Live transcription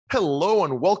Hello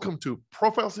and welcome to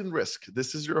Profiles in Risk.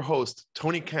 This is your host,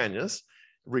 Tony Cañas,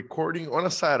 recording on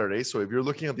a Saturday. So if you're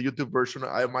looking at the YouTube version,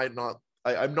 I'm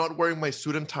not wearing my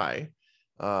suit and tie.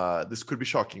 This could be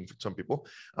shocking for some people.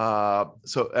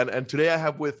 And today I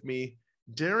have with me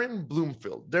Darren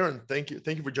Bloomfield. Darren, thank you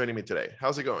for joining me today.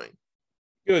 How's it going?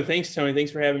 Good. Thanks, Tony.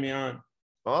 Thanks for having me on.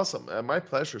 Awesome. My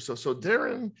pleasure. So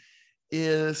Darren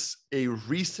is a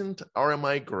recent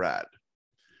RMI grad,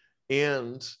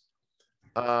 and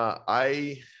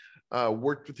I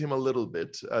worked with him a little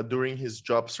bit during his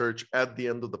job search at the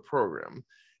end of the program.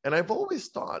 And I've always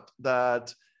thought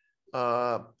that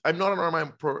I'm not an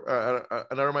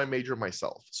RMI major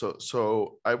myself.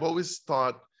 So I've always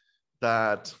thought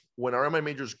that when RMI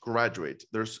majors graduate,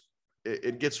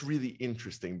 it gets really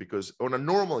interesting because on a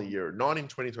normal year, not in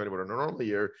 2020, but on a normal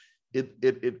year,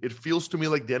 it feels to me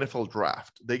like the NFL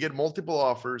draft. They get multiple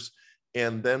offers,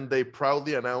 and then they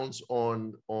proudly announce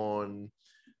on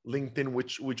LinkedIn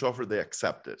which offer they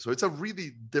accepted. So it's a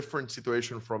really different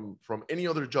situation from any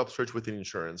other job search within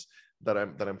insurance that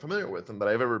I'm familiar with and that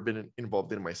I've ever been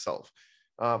involved in myself.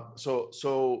 Once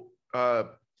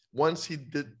he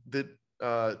did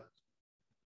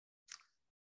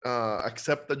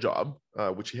accept the job,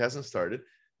 which he hasn't started,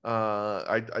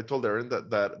 I told Aaron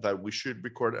that we should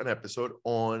record an episode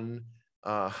on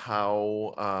on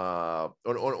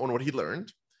what he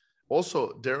learned.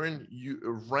 Also, Darren, you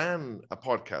ran a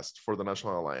podcast for the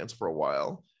National Alliance for a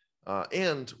while,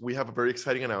 and we have a very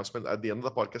exciting announcement at the end of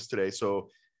the podcast today. So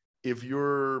if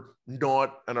you're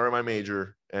not an RMI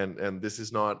major and this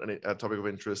is not a topic of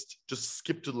interest, just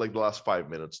skip to like the last 5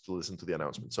 minutes to listen to the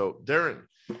announcement. So Darren,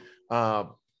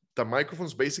 the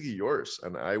microphone's basically yours,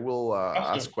 and I will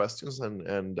Awesome. ask questions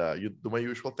and you do my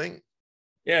usual thing.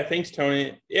 Yeah, thanks,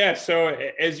 Tony. Yeah, so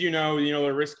as you know,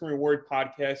 the Risk and Reward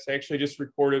podcast, I actually just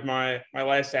recorded my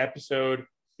last episode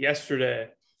yesterday.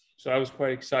 So that was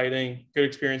quite exciting. Good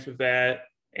experience with that.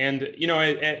 And,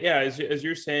 as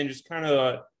you're saying, just kind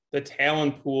of the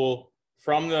talent pool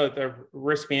from the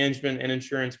risk management and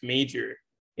insurance major.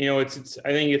 I think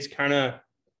it's kind of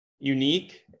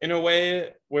unique in a way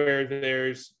where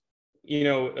there's,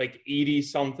 like 80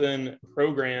 something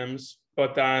programs,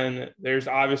 but then there's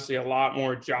obviously a lot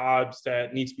more jobs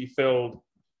that need to be filled.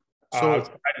 So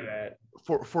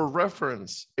for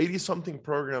reference, 80 something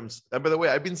programs. And by the way,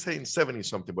 I've been saying 70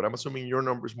 something, but I'm assuming your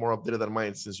number is more updated than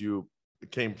mine since you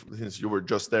were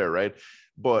just there, right?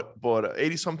 But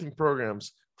 80 something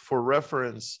programs. For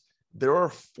reference, there are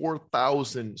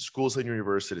 4,000 schools and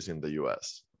universities in the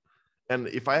US. And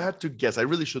if I had to guess, I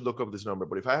really should look up this number,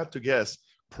 but if I had to guess,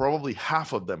 probably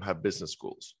half of them have business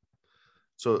schools.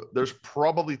 So there's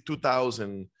probably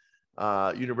 2,000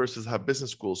 universities have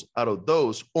business schools. Out of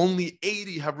those, only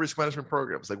 80 have risk management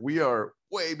programs. Like, we are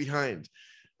way behind.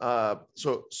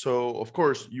 So of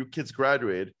course, you kids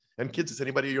graduate, and kids is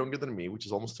anybody younger than me, which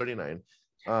is almost 39.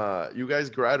 You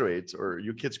guys graduate, or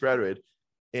you kids graduate,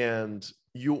 and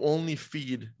you only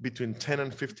feed between 10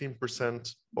 and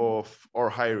 15% of our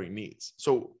hiring needs.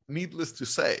 So needless to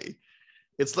say,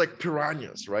 it's like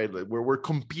piranhas, right? Like we're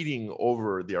competing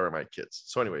over the RMI kids.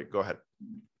 So anyway, go ahead.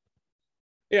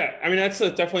 Yeah, I mean, that's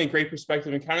definitely a great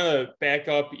perspective. And kind of back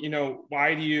up,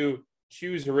 why do you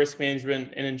choose a risk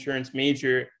management and insurance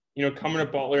major? Coming to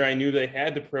Butler, I knew they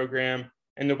had the program.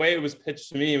 And the way it was pitched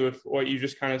to me with what you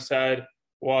just kind of said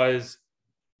was,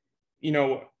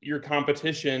 your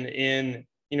competition in,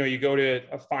 you go to get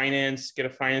a finance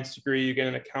degree, you get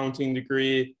an accounting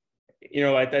degree,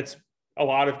 that's a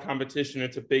lot of competition.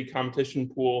 It's a big competition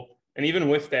pool. And even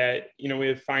with that, we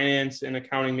have finance and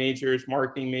accounting majors,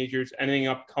 marketing majors, ending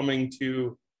up coming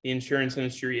to the insurance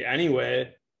industry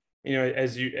anyway.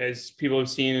 As people have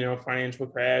seen, financial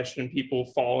crash and people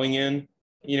falling in,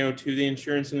 to the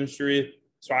insurance industry.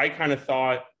 So I kind of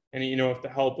thought, and, with the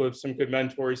help of some good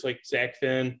mentors like Zach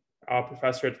Finn,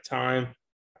 professor at the time,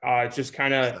 just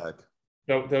kind of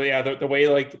the way,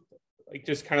 like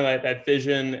just kind of that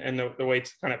vision and the way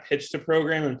to kind of pitch the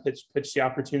program and pitch the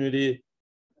opportunity,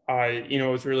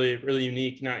 was really, really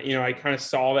unique. Now, I kind of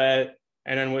saw that.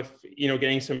 And then with,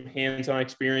 getting some hands-on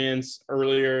experience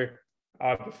earlier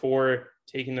before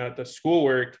taking the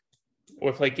schoolwork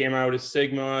with like Gamma Iota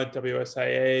Sigma,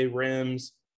 WSIA,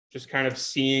 RIMS, just kind of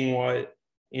seeing what,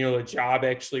 the job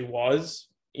actually was,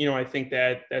 I think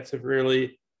that's a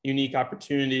really unique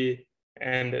opportunity.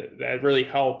 And that really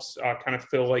helps kind of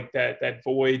fill like that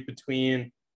void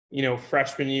between,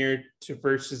 freshman year to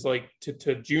versus like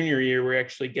to junior year. We're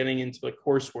actually getting into the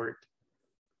coursework.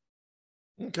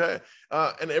 Okay.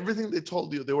 And everything they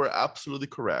told you, they were absolutely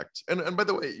correct. And by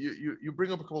the way, you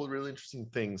bring up a couple of really interesting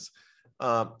things.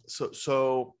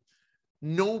 So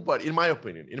nobody, in my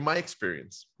opinion, in my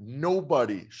experience,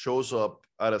 nobody shows up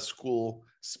at a school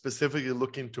specifically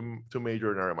looking to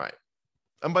major in RMI.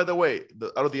 And by the way,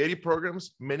 out of the 80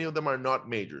 programs, many of them are not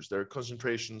majors. They're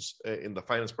concentrations in the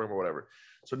finance program or whatever.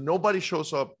 So nobody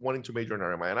shows up wanting to major in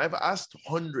RMI. And I've asked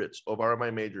hundreds of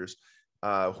RMI majors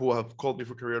who have called me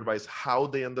for career advice how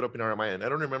they ended up in RMI. And I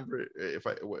don't remember if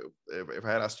I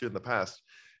had asked you in the past,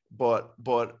 but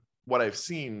what I've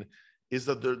seen is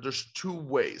that there's two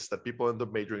ways that people end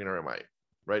up majoring in RMI,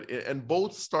 right? And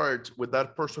both start with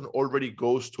that person already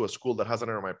goes to a school that has an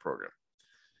RMI program.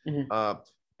 Mm-hmm.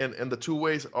 And the two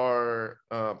ways are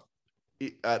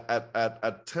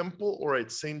at Temple or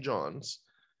at St. John's,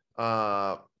 they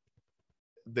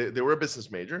were a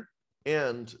business major,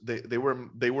 and they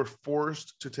were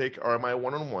forced to take RMI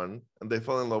 101, and they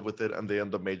fell in love with it, and they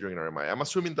end up majoring in RMI. I'm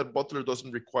assuming that Butler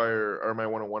doesn't require RMI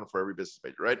 101 for every business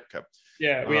major, right? Okay.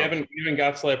 Yeah, we haven't even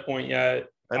got to that point yet.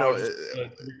 I know.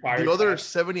 The other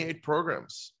 78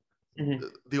 programs, mm-hmm.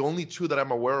 the only two that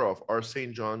I'm aware of are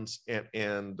St. John's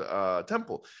and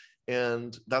Temple.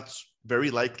 And that's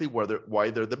very likely why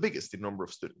they're the biggest in number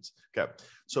of students. Okay,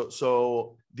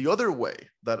 so the other way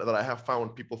that I have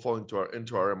found people fall into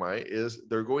RMI is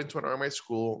they're going to an RMI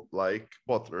school like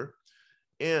Butler,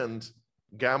 and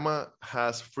Gamma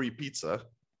has free pizza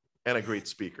and a great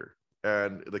speaker,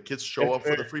 and the kids show up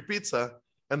for the free pizza,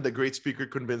 and the great speaker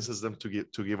convinces them to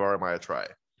give RMI a try.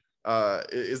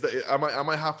 Am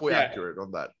I halfway accurate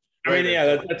on that? I mean,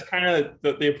 yeah, that's kind of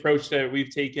the approach that we've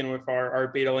taken with our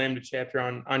Beta Lambda chapter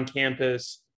on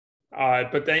campus.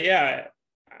 But then, yeah,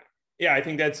 I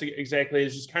think that's exactly,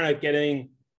 it's just kind of getting,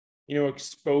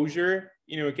 exposure,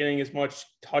 getting as much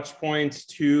touch points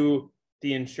to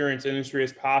the insurance industry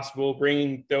as possible,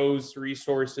 bringing those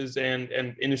resources and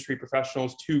industry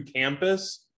professionals to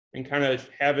campus and kind of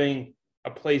having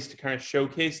a place to kind of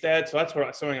showcase that. So that's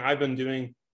something I've been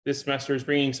doing this semester, is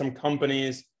bringing some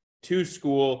companies to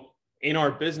school in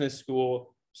our business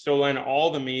school. So then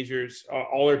all the majors,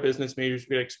 all our business majors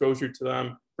get exposure to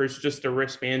them versus just the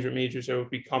risk management majors that would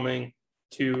be coming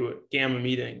to Gamma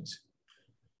meetings.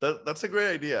 That's a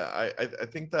great idea. I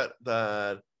think that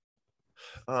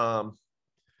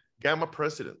Gamma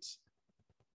presidents,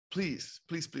 please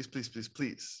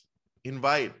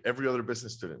invite every other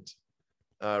business student.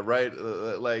 Right?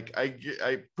 Like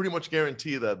I pretty much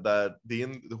guarantee that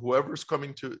whoever's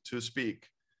coming to speak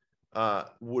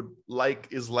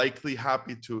is likely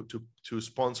happy to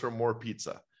sponsor more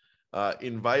pizza.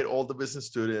 Invite all the business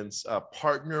students,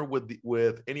 partner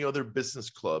with any other business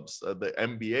clubs, the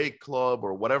MBA club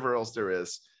or whatever else there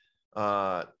is,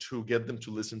 to get them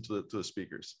to listen to the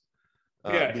speakers.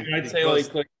 And I'd say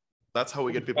like that's how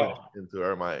we get people into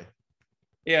RMI.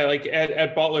 Yeah, like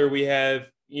at Butler we have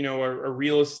a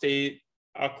real estate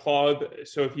club.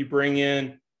 So if you bring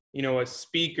in a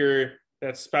speaker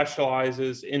that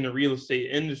specializes in the real estate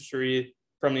industry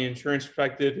from the insurance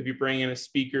perspective, if you bring in a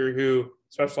speaker who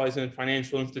specializes in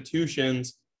financial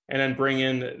institutions, and then bring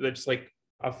in just like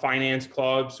a finance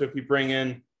club. So if you bring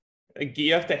in,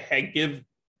 you have to give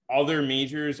other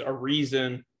majors a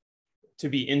reason to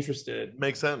be interested.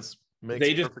 Makes sense.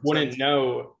 They just wouldn't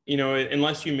know,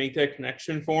 unless you make that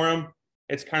connection for them.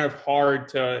 It's kind of hard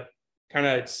to kind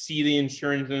of see the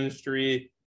insurance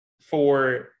industry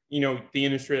for the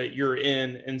industry that you're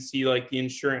in, and see like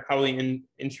how the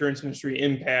insurance industry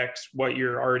impacts what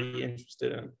you're already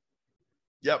interested in.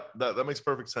 Yep, that makes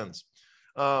perfect sense.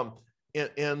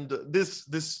 And this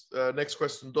next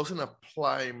question doesn't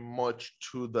apply much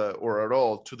or at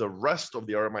all to the rest of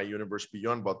the RMI universe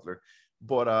beyond Butler,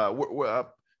 but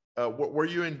were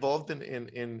you involved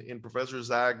in Professor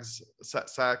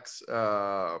Sachs'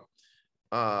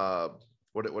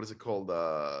 what is it called?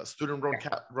 Student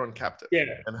run captive. Yeah.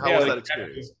 And how was that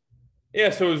experience? Yeah,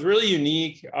 so it was really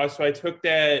unique. So I took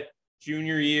that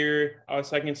junior year,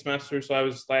 second semester. So that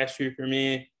was last year for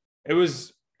me. It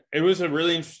was a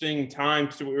really interesting time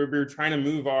because we were trying to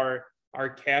move our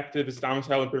captive is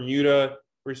domiciled in Bermuda.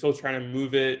 We're still trying to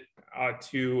move it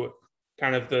to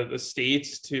kind of the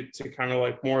States to kind of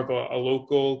like more of a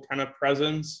local kind of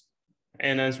presence.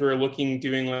 And as we're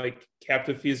doing like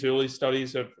captive feasibility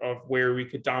studies of where we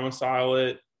could domicile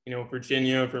it,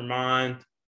 Virginia, Vermont,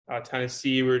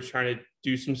 Tennessee, we were trying to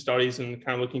do some studies and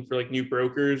kind of looking for like new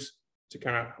brokers to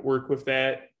kind of work with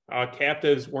that.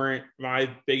 Captives weren't my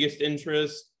biggest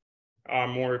interest,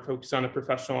 more focused on the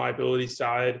professional liability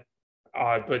side,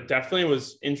 but definitely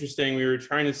was interesting. We were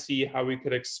trying to see how we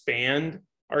could expand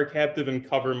our captive and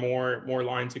cover more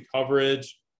lines of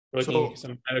coverage, looking at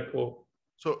some medical.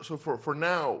 So for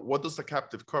now, what does the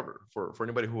captive cover for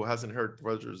anybody who hasn't heard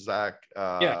Professor Zach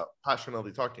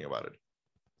passionately talking about it?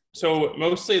 So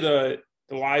mostly the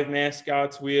the live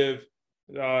mascots. We have,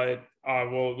 well,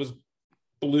 it was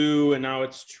Blue, and now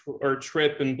it's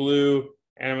Trip and Blue.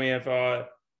 And we have, so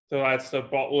that's the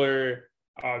Butler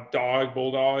dog,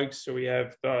 Bulldogs. So we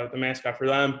have the mascot for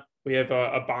them. We have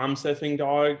a bomb sniffing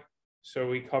dog. So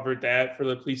we covered that for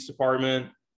the police department.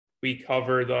 We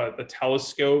cover the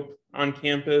telescope on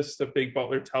campus, the big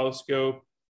Butler telescope.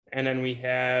 And then we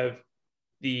have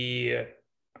the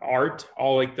art,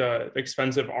 all like the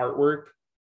expensive artwork.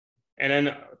 And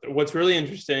then what's really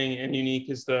interesting and unique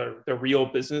is the real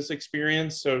business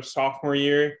experience. So sophomore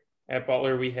year at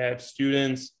Butler, we have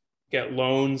students get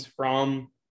loans from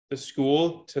the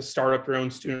school to start up their own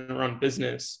student-run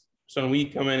business. So when we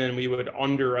come in and we would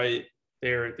underwrite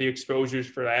the exposures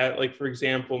for that. Like, for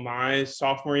example, my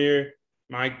sophomore year,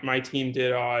 my team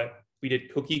did we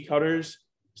did cookie cutters.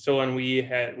 So when we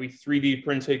 3D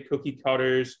printed cookie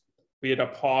cutters, we had a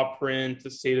paw print, the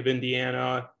state of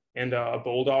Indiana, and a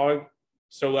bulldog.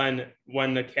 So then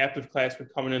when the captive class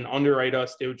would come in and underwrite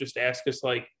us, they would just ask us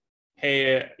like,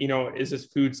 hey, is this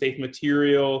food safe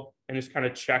material? And just kind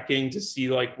of checking to see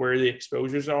like where the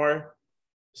exposures are.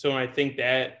 So I think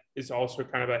that is also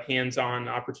kind of a hands-on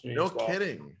opportunity. No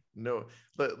kidding. No,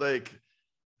 like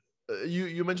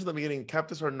you mentioned at the beginning,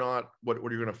 captives are not what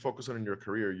you're going to focus on in your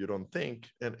career, you don't think.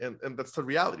 And that's the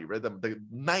reality, right? The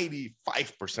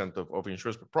 95% of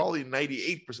insurance, probably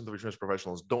 98% of insurance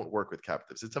professionals don't work with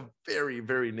captives. It's a very,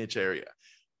 very niche area.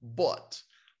 But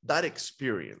that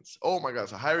experience, oh my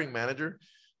gosh, a hiring manager,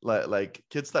 like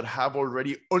kids that have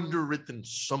already underwritten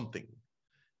something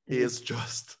is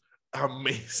just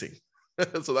amazing.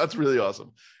 So that's really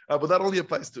awesome. But that only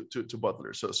applies to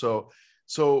Butler.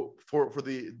 So for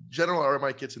the general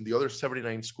RMI kids in the other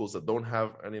 79 schools that don't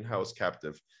have an in-house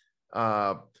captive,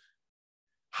 how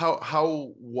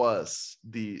was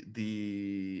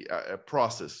the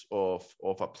process of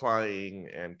applying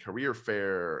and career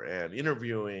fair and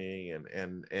interviewing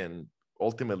and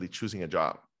ultimately choosing a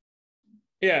job?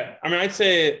 Yeah, I mean, I'd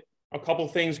say a couple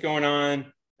things going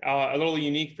on. A little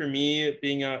unique for me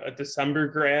being a December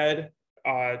grad,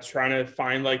 trying to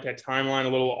find like that timeline, a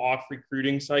little off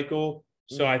recruiting cycle.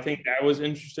 So I think that was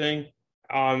interesting.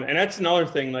 And that's another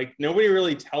thing, like nobody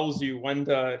really tells you when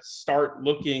to start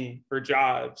looking for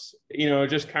jobs,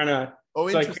 just kind of,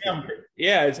 interesting. Like,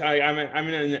 yeah,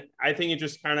 I think it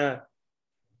just kind of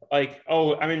like,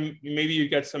 maybe you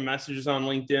get some messages on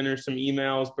LinkedIn or some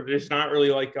emails, but it's not really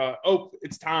like,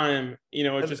 it's time,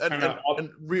 it's just kind of.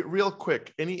 Real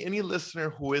quick, any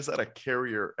listener who is at a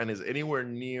carrier and is anywhere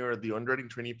near the underwriting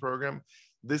trainee program,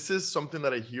 this is something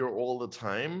that I hear all the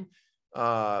time.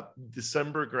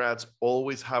 December grads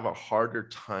always have a harder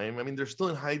time. I mean, they're still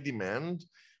in high demand,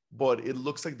 but it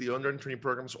looks like the underwriting trainee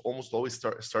programs almost always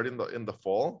start in the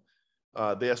fall.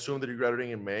 They assume that you're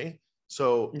graduating in May.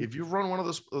 So if you run one of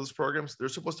those programs, they're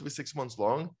supposed to be 6 months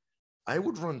long. I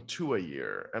would run 2 a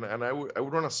year, and I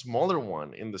would run a smaller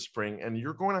one in the spring, and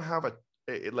you're going to have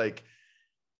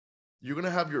you're going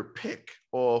to have your pick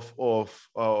of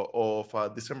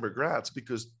December grads,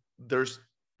 because there's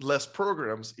less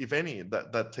programs, if any,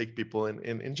 that take people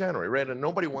in January, right? And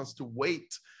nobody wants to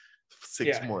wait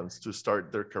 6 months to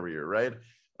start their career, right?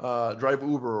 Drive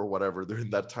Uber or whatever during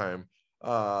that time.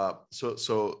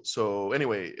 So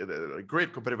anyway, a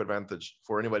great competitive advantage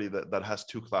for anybody that has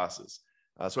 2 classes.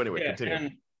 So anyway, continue.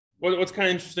 And what's kind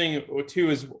of interesting too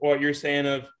is what you're saying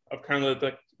of kind of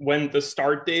when the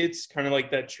start dates, kind of like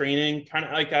that training, kind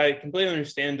of like I completely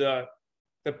understand the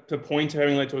point of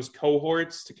having like those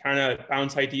cohorts to kind of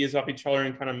bounce ideas off each other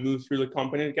and kind of move through the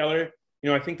company together.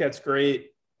 I think that's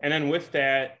great. And then with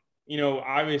that,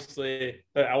 obviously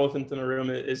the elephant in the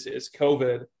room is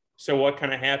COVID. So what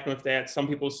kind of happened with that? Some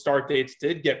people's start dates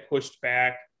did get pushed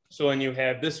back. So then you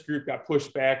have this group got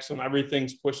pushed back. So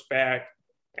everything's pushed back.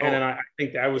 And then I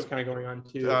think that was kind of going on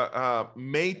too.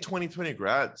 May 2020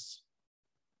 grads.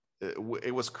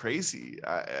 It was crazy.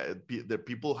 The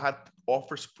people had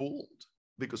offers pulled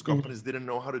because companies didn't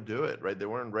know how to do it, right? They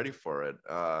weren't ready for it.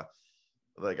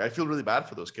 I feel really bad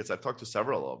for those kids. I've talked to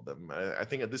several of them. I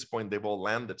think at this point they've all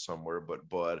landed somewhere, but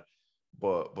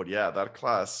yeah, that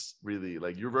class really,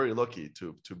 like, you're very lucky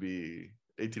to be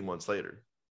 18 months later.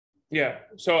 Yeah.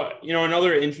 So,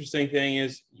 another interesting thing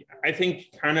is I think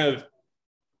kind of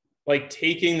like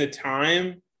taking the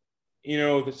time,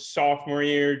 the sophomore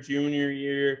year, junior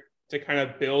year to kind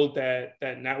of build that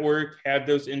network, have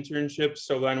those internships.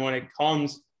 So then when it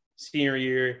comes senior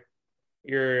year,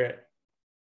 you're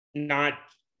not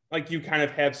like, you kind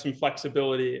of have some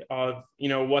flexibility of,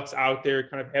 what's out there,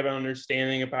 kind of have an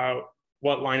understanding about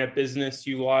what line of business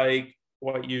you like,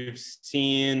 what you've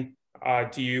seen.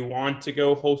 Do you want to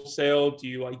go wholesale? Do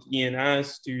you like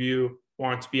E&S? Do you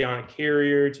want to be on a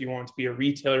carrier? Do you want to be a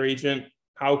retailer agent?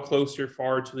 How close or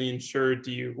far to the insured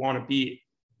do you want to be?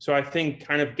 So I think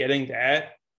kind of getting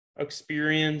that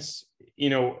experience,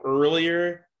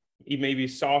 earlier, maybe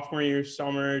sophomore year,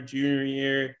 summer, junior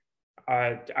year,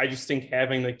 I just think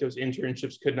having like those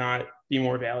internships could not be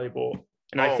more valuable.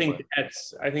 And I think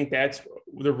that's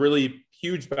the really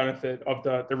huge benefit of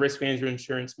the risk management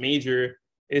insurance major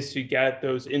is to get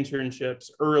those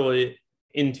internships early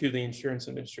into the insurance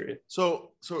industry.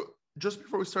 So just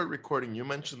before we start recording, you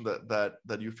mentioned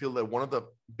that you feel that one of the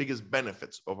biggest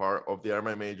benefits of the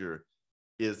RMI major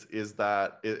is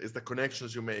the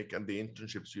connections you make and the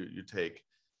internships you take.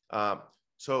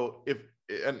 So if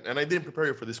and I didn't prepare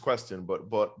you for this question, but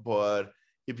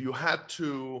if you had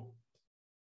to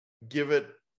give it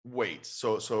weight,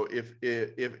 so if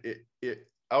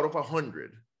out of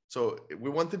 100, so we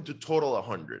want them to total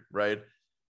 100, right?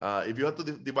 If you had to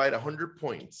divide 100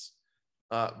 points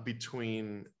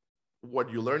between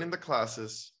what you learn in the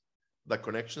classes, the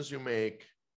connections you make,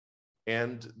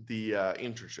 and the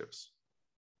internships,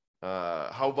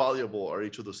 how valuable are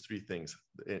each of those three things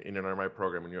in an RMI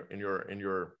program in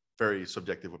your very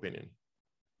subjective opinion?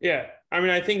 Yeah, I mean,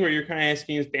 I think what you're kind of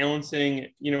asking is balancing,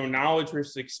 knowledge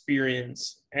versus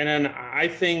experience. And then I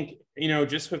think,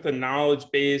 just with the knowledge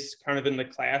base kind of in the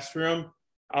classroom,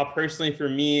 personally for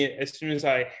me, as soon as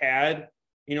I had,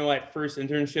 that first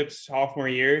internship sophomore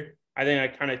year, I think I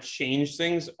kind of changed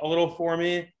things a little for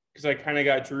me because I kind of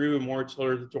got drew more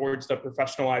towards the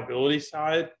professional liability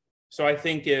side. So I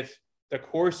think if the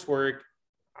coursework,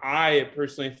 I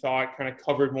personally thought kind of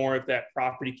covered more of that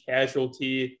property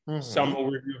casualty, some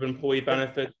overview of employee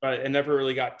benefits, but it never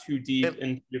really got too deep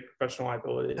into professional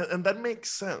liability. And that makes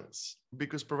sense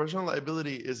because professional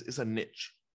liability is a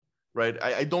niche, right?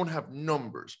 I don't have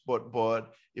numbers, but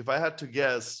if I had to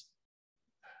guess,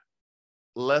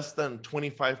 less than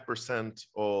 25%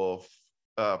 of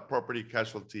property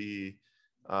casualty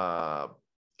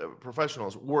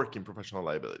professionals work in professional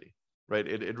liability. Right,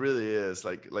 it really is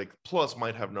like Plus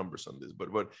might have numbers on this, but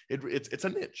it's a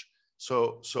niche.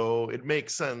 So it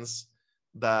makes sense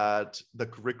that the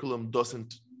curriculum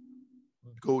doesn't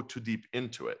go too deep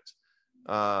into it.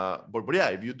 But yeah,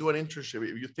 if you do an internship,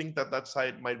 if you think that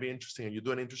site might be interesting, and you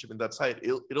do an internship in that site,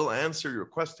 it'll answer your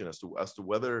question as to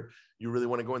whether you really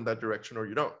want to go in that direction or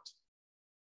you don't.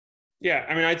 Yeah,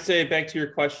 I mean, I'd say back to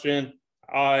your question,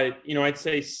 I'd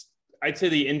say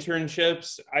the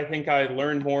internships. I think I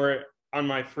learned more on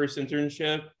my first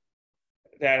internship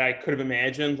that I could have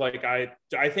imagined. Like I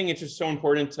think it's just so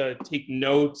important to take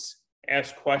notes,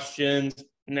 ask questions,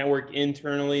 network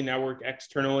internally, network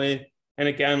externally. And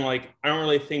again, like I don't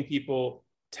really think people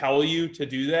tell you to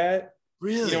do that.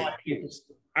 Really?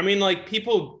 I mean, like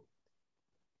people,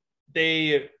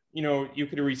 they, you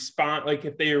could respond, like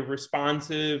if they are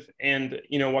responsive and,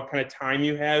 what kind of time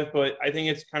you have, but I think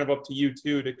it's kind of up to you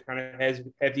too, to kind of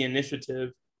have the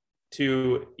initiative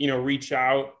to, reach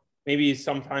out. Maybe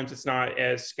sometimes it's not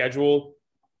as scheduled.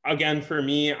 Again, for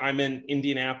me, I'm in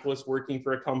Indianapolis working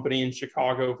for a company in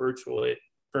Chicago virtually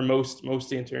for most of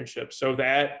the internships. So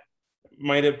that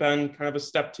might have been kind of a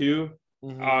step two.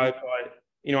 But,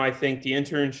 I think the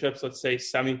internships, let's say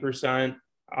 70%,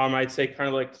 I'd say kind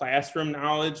of like classroom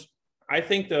knowledge. I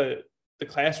think the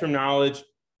classroom knowledge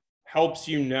helps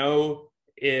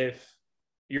if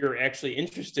you're actually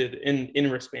interested in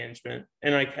risk management.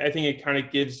 And I think it kind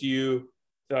of gives you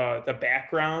the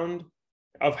background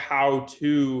of how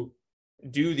to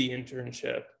do the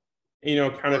internship,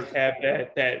 kind of have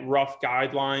that rough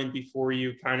guideline before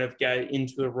you kind of get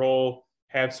into the role,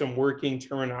 have some working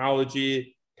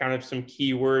terminology, kind of some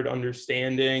keyword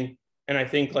understanding. And I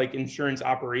think like insurance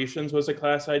operations was a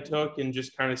class I took, and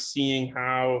just kind of seeing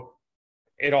how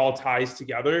it all ties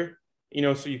together,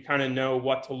 so you kind of know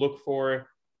what to look for,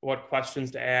 what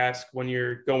questions to ask when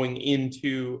you're going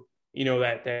into,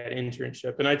 that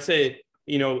internship. And I'd say,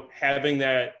 having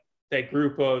that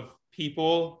group of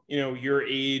people, your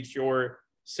age, your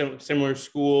similar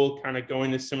school, kind of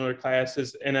going to similar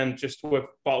classes. And then just with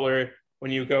Butler,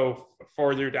 when you go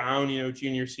farther down,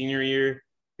 junior, senior year,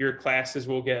 your classes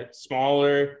will get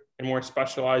smaller and more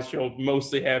specialized. You'll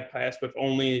mostly have class with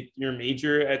only your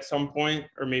major at some point,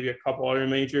 or maybe a couple other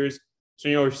majors. So,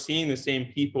 you're seeing the same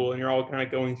people and you're all kind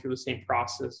of going through the same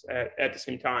process at the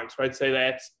same time. So I'd say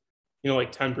that's,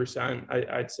 like 10%,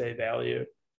 I'd say value.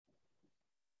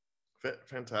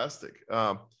 Fantastic.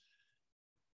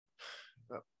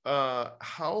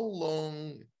 How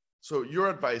long, so your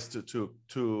advice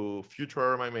to future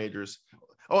RMI majors.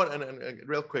 Oh, and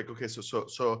real quick. Okay.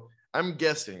 So I'm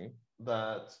guessing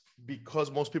that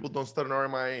because most people don't start an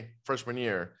RMI freshman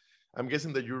year, I'm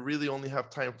guessing that you really only have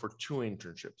time for 2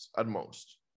 internships at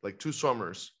most, like 2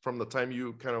 summers from the time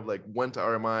you kind of like went to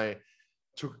RMI,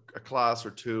 took a class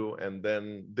or two, and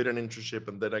then did an internship,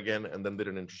 and then again, and then did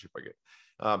an internship again.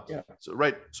 Yeah. So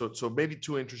right, so maybe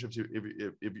 2 internships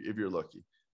if you're lucky,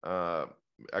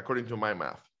 according to my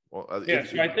math. Well, Yeah,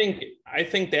 so I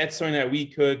think that's something that we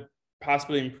could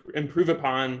possibly improve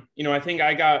upon. You know, I think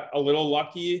I got a little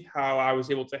lucky how I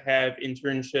was able to have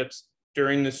internships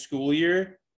during the school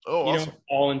year, oh, you know, awesome.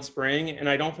 fall and spring, and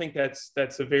I don't think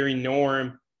that's a very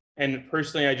norm. And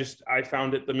personally, I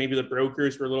found it that maybe the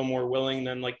brokers were a little more willing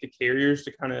than like the carriers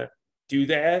to kind of do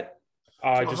that.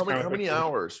 So Just kind how of many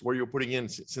hours were you putting in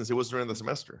since it was during the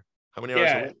semester? How many hours a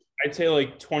yeah, week? I'd say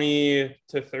like 20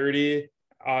 to 30.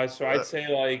 So I'd say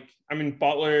like, I mean,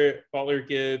 Butler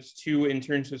gives 2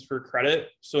 internships for credit.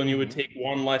 So then you would take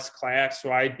one less class.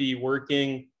 So I'd be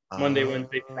working Monday,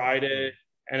 Wednesday, Friday,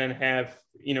 and then have,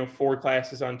 you know, 4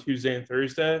 classes on Tuesday and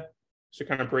Thursday. So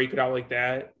kind of break it out like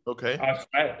that. Okay.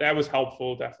 So that was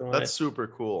helpful, definitely. That's super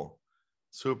cool.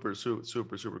 Super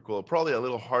cool. Probably a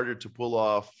little harder to pull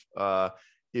off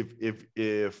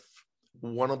if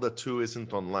one of the two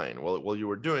isn't online. Well, while you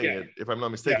were doing it, if I'm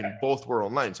not mistaken, both were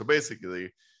online. So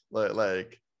basically,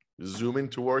 like Zoom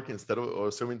into work instead of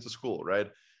or Zoom into school, right?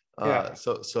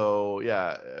 So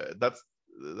yeah,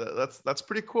 that's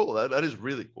pretty cool. That is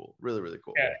really cool. Really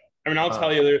cool. Yeah. I mean, I'll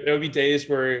tell you, there would be days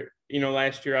where, you know,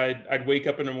 last year I'd wake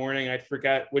up in the morning, I'd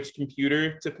forget which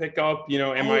computer to pick up. You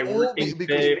know, am I working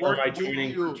today or am I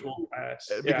joining virtual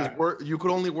class? Because you could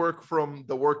only work from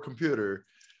the work computer.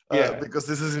 Because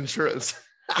this is insurance.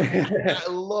 I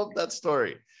love that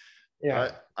story.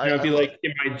 Yeah, it'd be like,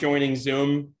 am I joining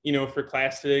Zoom, you know, for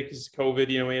class today because COVID?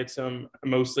 You know, we had some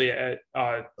mostly at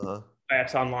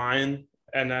class online,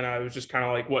 and then I was just kind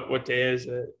of like, what day is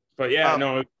it? But yeah,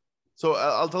 no. So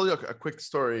I'll tell you a quick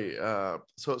story.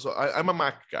 So I'm a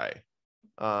Mac guy,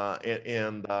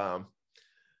 and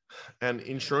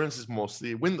insurance is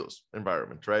mostly Windows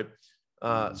environment, right?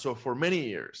 So for many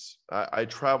years, I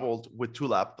traveled with 2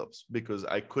 laptops because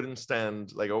I couldn't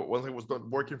stand, like, once I was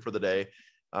done working for the day,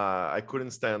 I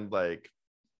couldn't stand like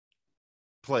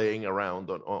playing around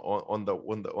on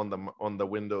the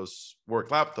Windows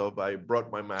work laptop. I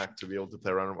brought my Mac to be able to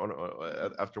play around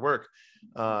after work.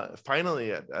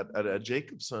 Finally, at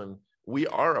Jacobson, we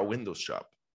are a Windows shop,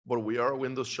 but we are a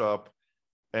Windows shop,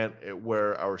 and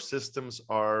where our systems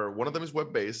are, one of them is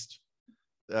web-based,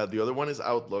 the other one is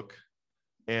Outlook,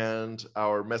 and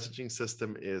our messaging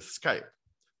system is Skype.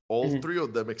 All 3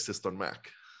 of them exist on Mac.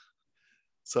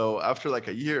 So after like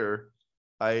a year,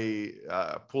 I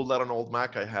pulled out an old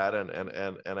Mac I had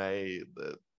and I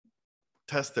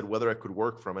tested whether I could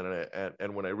work from it.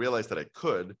 And when I realized that I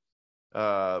could,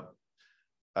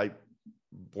 I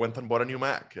went and bought a new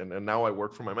Mac, and now I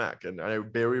work from my Mac. And I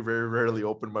very rarely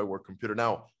open my work computer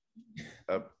now.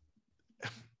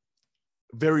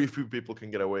 Very few people can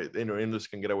get away, in our industry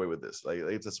can get away with this. Like,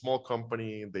 it's a small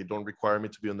company. They don't require me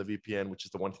to be on the VPN, which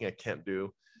is the one thing I can't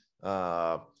do.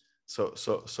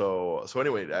 So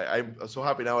anyway, I'm so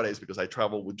happy nowadays because I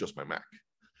travel with just my Mac.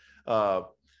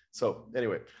 So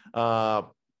anyway, and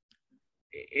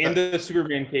the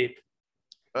Superman cape.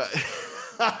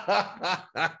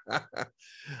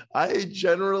 I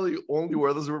generally only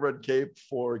wear the Superman cape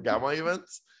for Gamma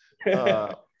events.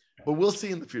 But we'll see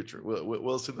in the future.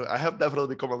 We'll see. I have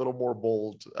definitely become a little more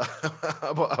bold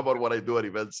about what I do at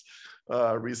events.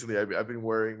 Recently, I've been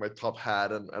wearing my top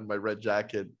hat and my red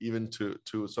jacket, even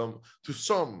to some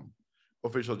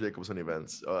official Jacobson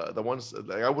events. The ones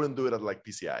like I wouldn't do it at like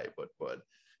PCI, but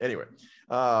anyway.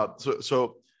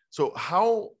 So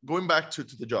how, going back to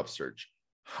the job search,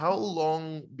 how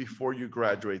long before you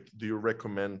graduate do you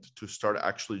recommend to start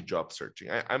actually job searching?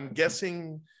 I'm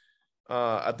guessing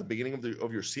at the beginning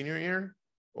of your senior year,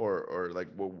 or like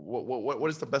what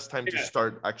is the best time to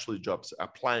start actually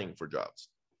applying for jobs?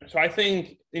 So I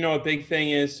think, you know, a big thing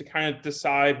is to kind of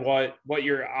decide what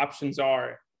your options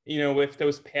are. You know, with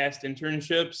those past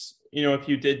internships, you know, if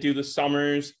you did do the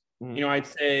summers, you know, I'd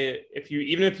say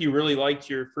even if you really liked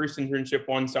your first internship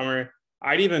one summer,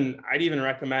 I'd even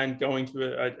recommend going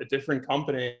to a different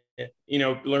company, you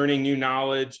know, learning new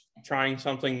knowledge, trying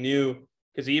something new.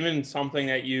 Because even something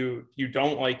that you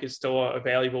don't like is still a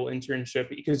valuable internship.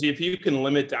 Because if you can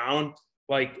limit down,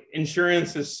 like,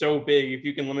 insurance is so big. If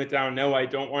you can limit down, no, I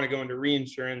don't want to go into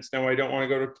reinsurance. No, I don't want to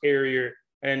go to carrier.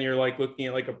 And you're like looking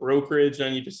at like a brokerage,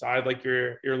 and you decide like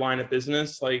your line of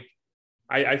business. Like,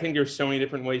 I think there's so many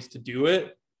different ways to do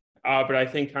it. But I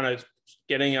think kind of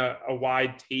getting a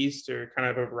wide taste or kind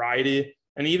of a variety,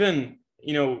 and even,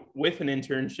 you know, with an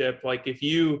internship, like if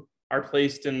you are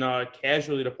placed in the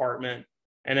casualty department,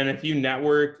 And then if you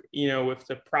network, with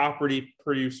the property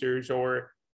producers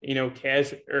or,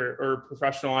 cash or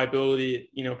professional liability,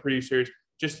 producers,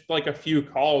 just like a few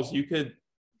calls, you could,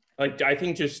 like, I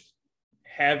think just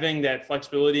having that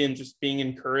flexibility and just being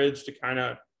encouraged to kind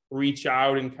of reach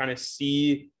out and kind of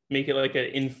make it like an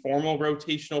informal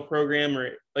rotational program,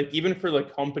 or like even for the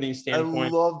company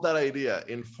standpoint. I love that idea,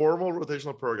 informal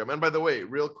rotational program. And by the way,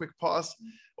 real quick pause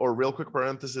or real quick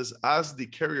parenthesis, as the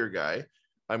carrier guy,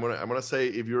 I'm gonna say,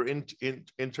 if you're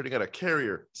interning at a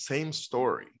carrier, same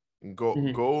story.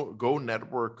 Go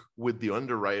network with the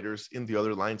underwriters in the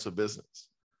other lines of business,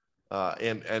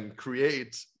 and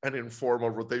create an informal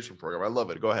rotation program. I love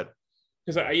it. Go ahead.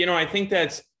 Because I think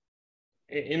that's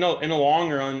in the long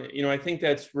run, I think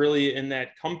that's really in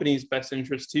that company's best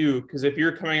interest too. Because if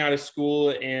you're coming out of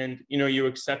school and you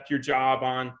accept your job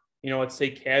on let's say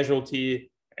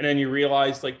casualty, and then you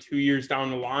realize like 2 years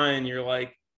down the line you're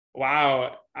like,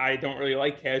 wow, I don't really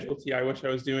like casualty, I wish I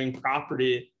was doing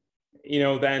property,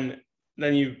 then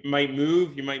you might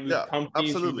move companies,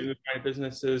 absolutely. you move kind of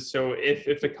businesses. So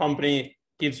if the company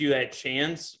gives you that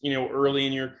chance, early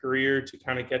in your career to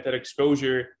kind of get that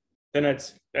exposure, then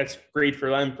that's great for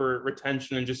them for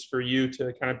retention and just for you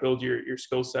to kind of build your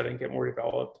skill set and get more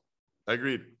developed. I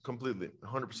agree completely,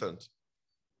 100%.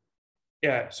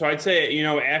 Yeah. So I'd say,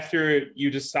 after you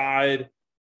decide,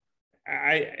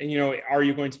 are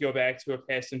you going to go back to a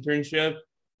past internship?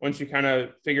 Once you kind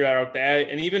of figure out that,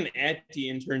 and even at the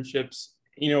internships,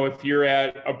 if you're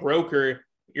at a broker,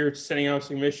 you're sending out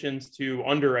submissions to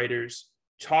underwriters,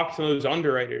 talk to those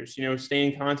underwriters, stay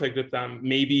in contact with them.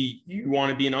 Maybe you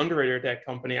want to be an underwriter at that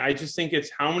company. I just think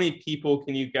it's how many people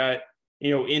can you get,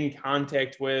 in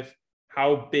contact with,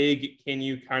 how big can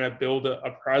you kind of build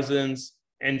a presence,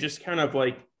 and just kind of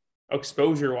like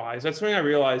exposure wise. That's something I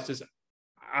realized is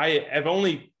I've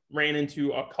only ran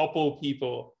into a couple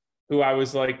people who I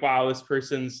was like, wow, this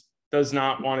person's does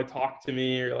not want to talk to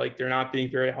me, or like they're not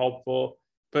being very helpful.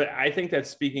 But I think that's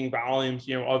speaking volumes,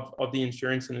 of the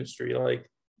insurance industry. Like,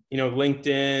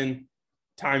 LinkedIn,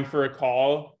 time for a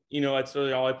call, that's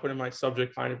really all I put in my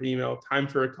subject line of the email, time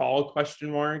for a call, ?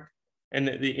 And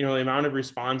the amount of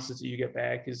responses that you get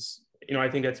back is, I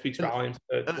think that speaks volumes.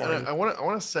 And I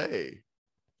want to say,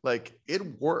 like,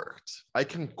 it worked. I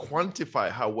can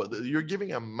quantify you're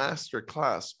giving a master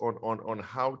class on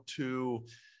how to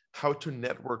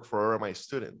network for RMI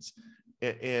students.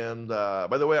 And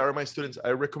by the way, RMI students, I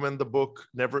recommend the book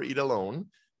Never Eat Alone.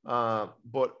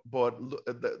 But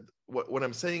what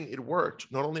I'm saying, it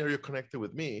worked. Not only are you connected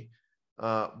with me,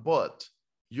 but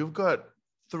you've got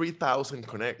 3,000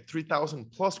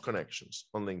 plus connections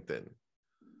on LinkedIn,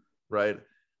 right?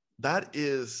 That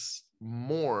is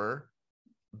more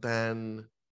than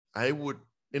I would,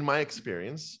 in my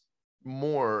experience,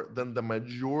 more than the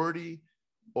majority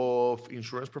of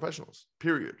insurance professionals,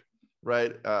 period,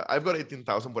 right? I've got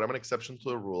 18,000, but I'm an exception to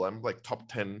the rule. I'm like top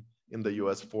 10 in the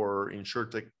US for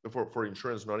insurtech, for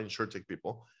insurance, not insurtech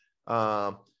people.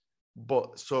 But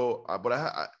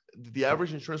the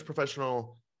average insurance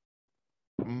professional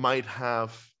might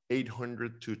have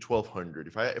 800 to 1,200.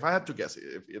 If I had to guess,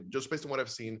 if just based on what I've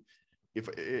seen, if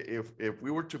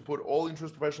we were to put all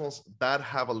insurance professionals that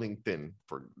have a LinkedIn,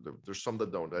 there's some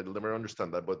that don't, I never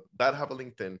understand that, but that have a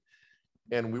LinkedIn,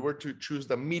 and we were to choose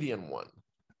the median one,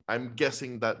 I'm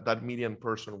guessing that median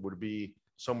person would be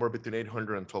somewhere between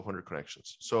 800 and 1,200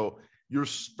 connections. So you're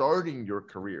starting your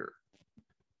career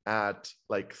at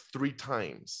like 3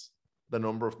 times the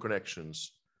number of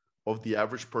connections of the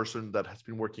average person that has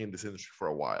been working in this industry for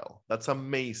a while. That's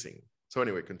amazing. So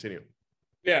anyway, continue.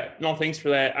 Yeah, no, thanks for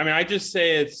that. I mean, I just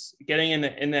say it's getting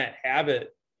in that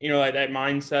habit, like that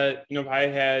mindset. If I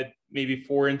had maybe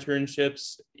 4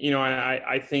 internships, and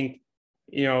I think,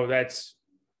 that's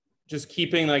just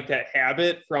keeping like that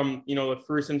habit from, the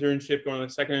first internship going to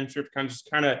the second internship,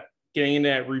 kind of getting into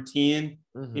that routine,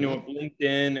 with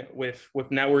LinkedIn, with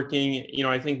networking.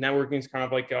 I think networking is kind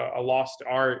of like a lost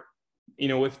art,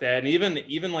 with that. And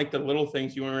even like the little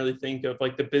things you wouldn't really think of,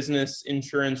 like the business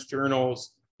insurance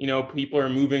journals, people are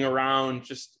moving around,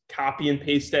 just copy and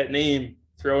paste that name,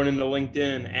 throw it into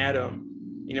LinkedIn, add them,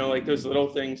 like those little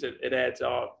things, it adds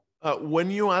up. When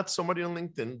you add somebody on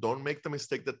LinkedIn, don't make the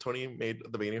mistake that Tony made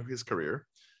at the beginning of his career,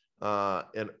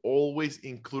 and always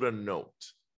include a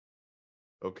note.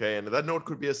 Okay. And that note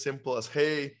could be as simple as,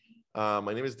 hey,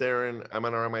 my name is Darren. I'm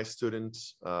an RMI student.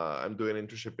 I'm doing an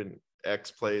internship in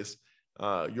X place.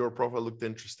 Your profile looked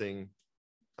interesting.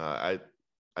 I'd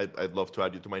love to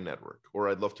add you to my network, or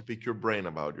I'd love to pick your brain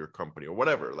about your company, or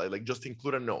whatever. Like just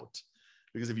include a note,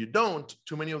 because if you don't,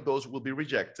 too many of those will be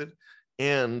rejected.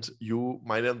 and you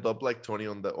might end up like Tony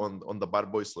on the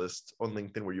bad boys list on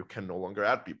LinkedIn, where you can no longer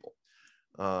add people.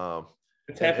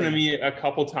 It's happened to me a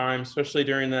couple times, especially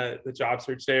during the job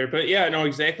search there. But yeah, no,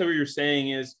 exactly what you're saying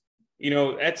is,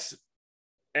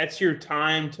 that's your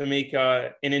time to make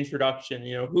an introduction.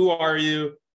 Who are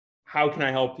you? How can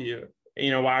I help you?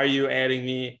 Why are you adding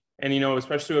me? And,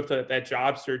 especially with that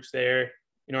job search there,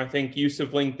 I think use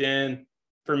of LinkedIn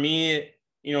for me,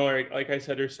 like I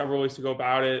said, there's several ways to go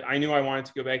about it. I knew I wanted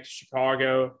to go back to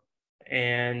Chicago.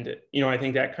 And, I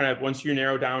think that kind of, once you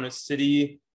narrow down a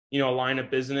city, a line of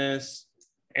business.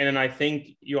 And then I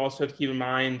think you also have to keep in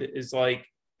mind is like,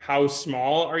 how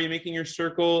small are you making your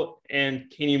circle,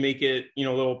 and can you make it, a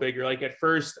little bigger? Like at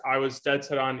first I was dead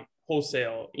set on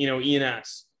wholesale,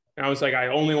 E&S. And I was like, I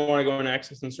only want to go into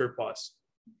excess and surplus.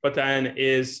 But then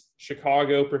is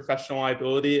Chicago professional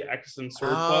liability, excess and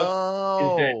surplus,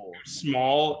 is that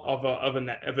small of an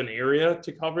area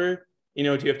to cover? Do you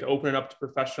have to open it up to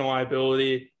professional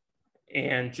liability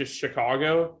and just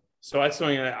Chicago? So that's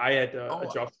something that I had to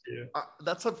adjust to.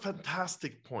 That's a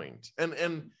fantastic point.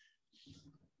 And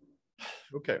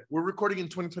okay, we're recording in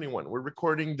 2021. We're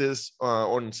recording this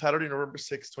on Saturday, November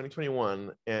 6th,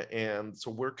 2021. And so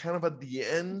we're kind of at the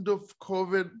end of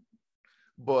COVID,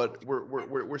 but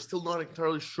we're still not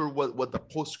entirely sure what the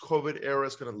post-COVID era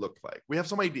is going to look like. We have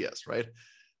some ideas, right?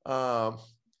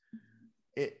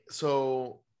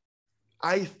 So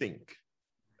I think,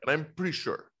 and I'm pretty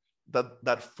sure,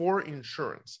 that for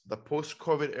insurance, the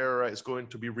post-COVID era is going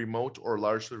to be remote or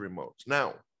largely remote.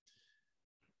 Now,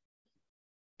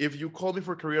 if you call me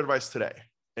for career advice today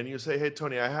and you say, hey,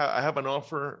 Tony, I have an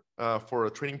offer for a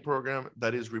training program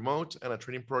that is remote and a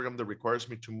training program that requires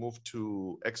me to move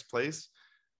to X place,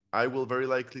 I will very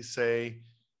likely say,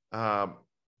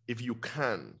 if you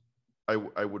can, I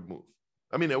would move.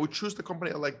 I mean, I would choose the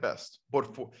company I like best,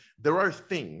 but there are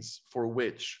things for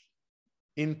which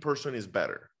in-person is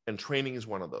better. And training is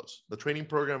one of those. The training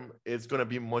program is going to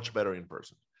be much better in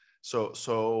person. So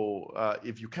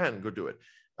if you can, go do it.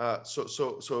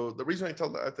 So the reason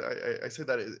I say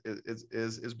that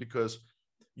is because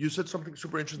you said something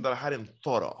super interesting that I hadn't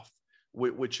thought of,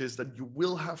 which is that you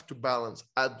will have to balance,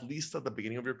 at least at the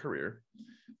beginning of your career,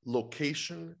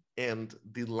 location and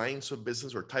the lines of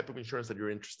business or type of insurance that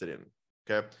you're interested in.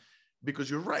 Okay,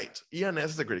 because you're right. E&S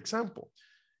is a great example.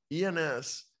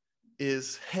 E&S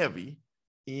is heavy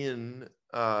in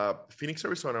Phoenix,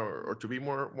 Arizona, or to be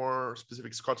more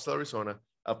specific, Scottsdale, Arizona,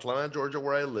 Atlanta, Georgia,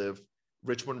 where I live,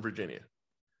 Richmond, Virginia.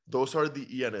 Those are the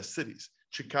E&S cities.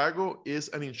 Chicago is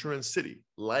an insurance city,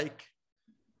 like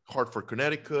Hartford,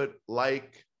 Connecticut,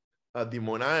 like Des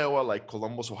Moines, Iowa, like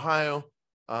Columbus, Ohio.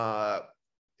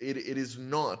 It is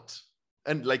not,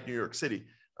 and like New York City,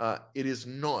 it is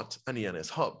not an E&S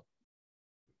hub.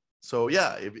 So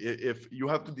yeah, if you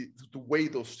have to weigh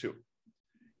those two,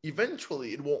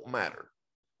 eventually it won't matter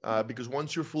because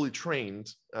once you're fully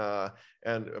trained,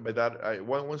 and by that,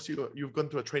 once you've gone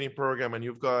through a training program and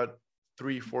you've got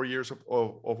 3-4 years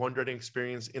of underwriting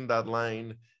experience in that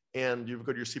line, and you've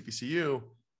got your CPCU,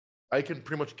 I can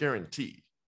pretty much guarantee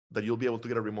that you'll be able to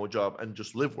get a remote job and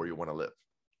just live where you want to live.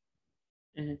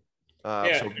 Mm-hmm.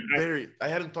 I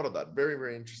hadn't thought of that. Very,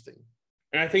 very interesting.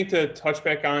 And I think to touch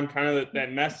back on kind of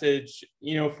that message,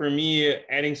 for me,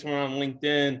 adding someone on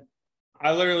LinkedIn,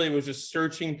 I literally was just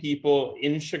searching people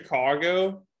in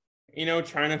Chicago,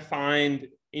 trying to find,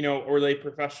 or like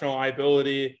professional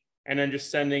liability, and then just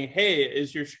sending, hey,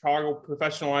 is your Chicago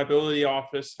professional liability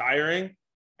office hiring?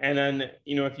 And then,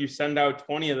 if you send out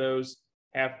 20 of those,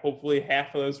 hopefully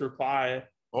half of those reply.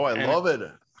 Oh, I love it.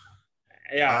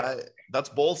 Yeah. That's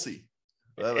ballsy.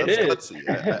 That's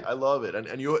gutsy. I love it.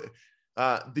 And you,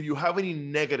 did you have any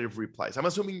negative replies? I'm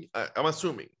assuming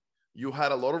you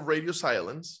had a lot of radio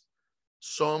silence.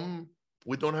 Some,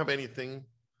 we don't have anything.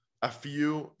 A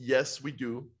few, yes, we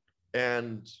do.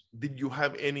 And did you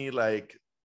have any like,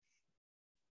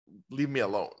 leave me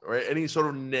alone, or any sort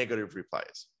of negative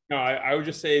replies? No, I would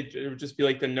just say it would just be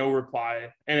like the no reply.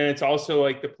 And it's also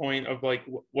like the point of like,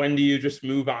 when do you just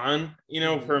move on,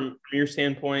 from your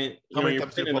standpoint? How many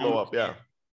times do you follow up? Yeah.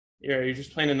 Yeah, you're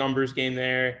just playing a numbers game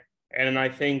there. And I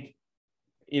think,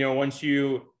 it's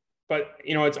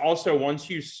also once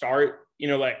you start,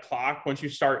 that clock, once you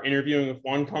start interviewing with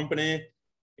one company,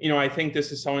 I think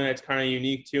this is something that's kind of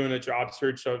unique too in the job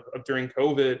search of during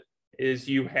COVID, is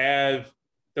you have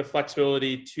the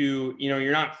flexibility to,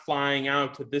 you're not flying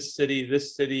out to this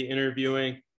city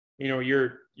interviewing,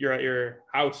 you're at your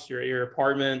house, you're at your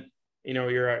apartment,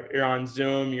 you're on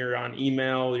Zoom, you're on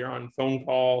email, you're on phone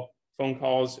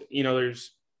calls,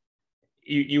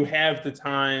 you have the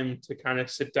time to kind of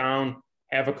sit down,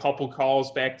 have a couple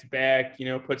calls back to back,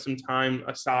 put some time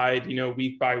aside,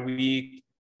 week by week.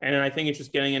 And then I think it's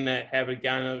just getting in that habit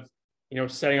again of,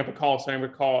 setting up a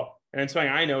call. And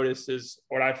something I noticed is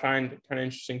what I find kind of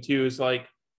interesting too, is like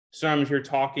sometimes you're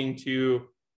talking to,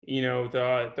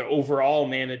 the overall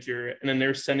manager, and then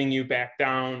they're sending you back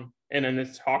down and then to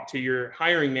talk to your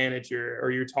hiring manager,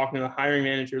 or you're talking to the hiring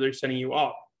manager, they're sending you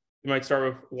up. You might start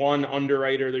with one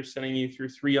underwriter, they're sending you through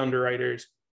 3 underwriters.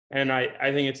 And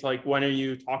I think it's like, when are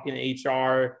you talking to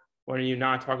HR? When are you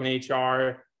not talking to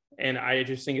HR? And I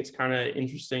just think it's kind of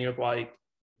interesting of like,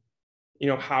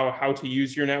 how to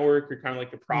use your network, or kind of like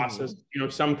the process.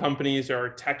 Some companies are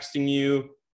texting you,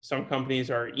 some companies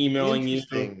are emailing you.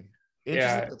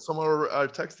 Interesting that some are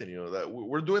texting you. That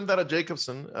we're doing that at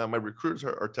Jacobson. My recruiters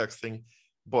are texting,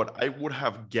 but I would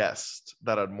have guessed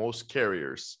that at most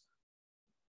carriers,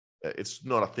 it's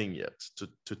not a thing yet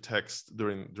to text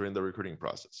during the recruiting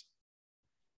process.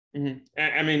 Mm-hmm.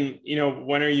 I mean,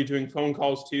 when are you doing phone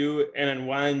calls too? And then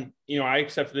when, I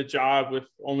accepted a job with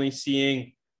only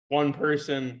seeing one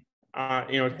person,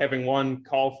 having one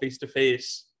call face to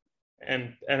face,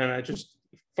 and then I just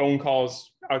phone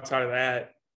calls outside of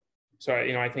that. So,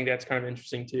 I think that's kind of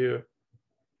interesting too.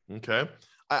 Okay.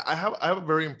 I have a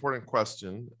very important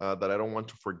question that I don't want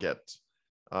to forget.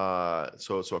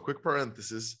 So a quick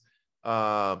parenthesis.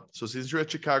 So since you're a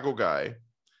Chicago guy,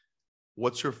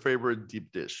 what's your favorite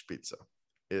deep dish pizza?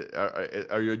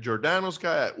 Are you a Giordano's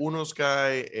guy, a Uno's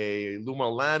guy, a Lou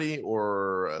Malnati,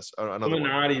 or another one?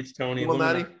 Luminati's, Tony.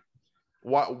 Luminati?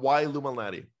 Why Lou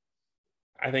Malnati?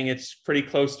 I think it's pretty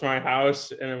close to my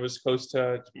house, and it was close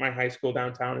to my high school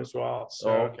downtown as well. So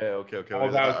okay. All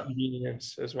about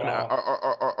convenience as well.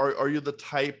 Are you the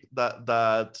type that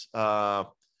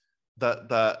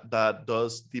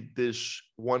does deep dish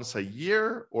once a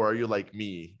year, or are you like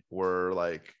me, where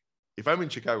like if I'm in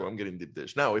Chicago, I'm getting deep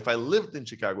dish? Now, if I lived in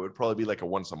Chicago, it'd probably be like a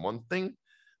once a month thing.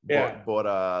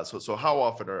 So how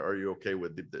often are you okay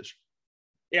with deep dish?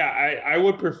 Yeah, I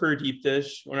would prefer deep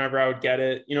dish whenever I would get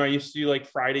it. I used to do like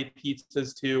Friday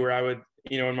pizzas too, where I would,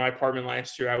 in my apartment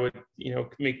last year, I would,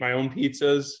 make my own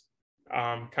pizzas.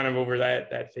 Kind of over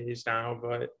that phase now,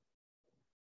 but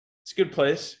it's a good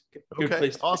place. Good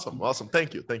place. Awesome.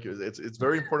 Thank you. It's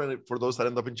very important for those that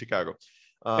end up in Chicago.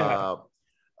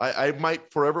 I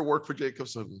might forever work for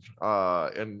Jacobson,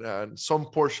 and some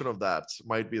portion of that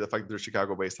might be the fact that they're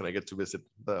Chicago based and I get to visit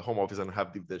the home office and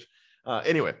have deep dish.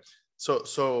 Anyway.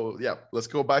 So yeah, let's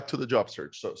go back to the job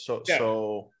search. So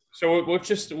what's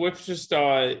just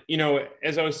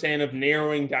as I was saying, of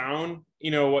narrowing down,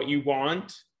 what you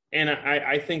want. And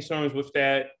I think sometimes with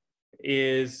that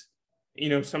is,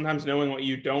 sometimes knowing what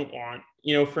you don't want.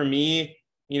 For me,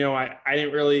 I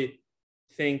didn't really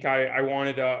think I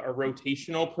wanted a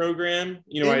rotational program.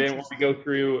 I didn't want to go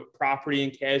through property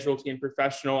and casualty and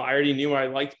professional. I already knew I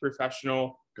liked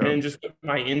professional. And just with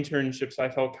my internships, I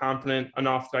felt confident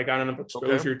enough that I got enough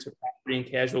exposure to property and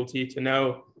casualty to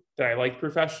know that I like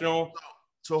professional.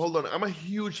 So hold on. I'm a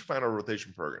huge fan of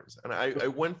rotation programs. And I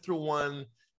went through one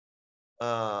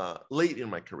late in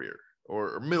my career,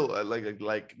 or middle,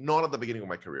 like not at the beginning of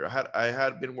my career. I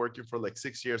had been working for like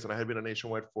 6 years, and I had been a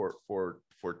Nationwide for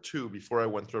 2 before I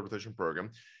went through a rotation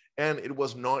program. And it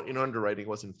was not in underwriting, it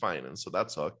was in finance. So that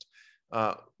sucked.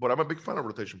 But I'm a big fan of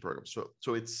rotation programs.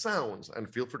 So it sounds,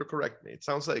 and feel free to correct me, it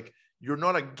sounds like you're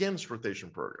not against rotation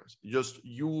programs.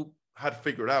 You had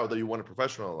figured out that you wanted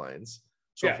professional lines.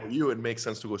 So for you, it makes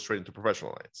sense to go straight into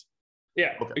professional lines.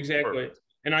 Yeah, exactly. Perfect.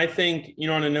 And I think,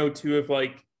 on a note too, of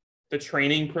like the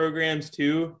training programs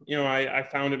too, I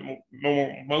found it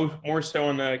more so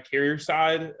on the carrier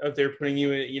side of they're putting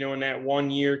you, in that 1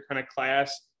 year kind of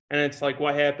class. And it's like,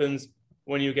 what happens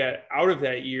when you get out of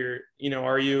that year?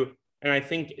 Are you, and I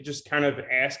think just kind of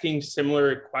asking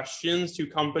similar questions to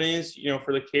companies,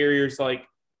 for the carriers, like,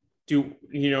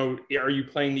 are you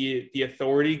playing the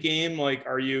authority game? Like,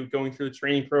 are you going through the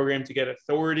training program to get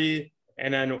authority?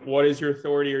 And then what is your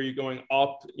authority? Are you going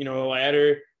up, the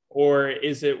ladder? Or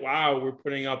is it, wow, we're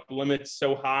putting up limits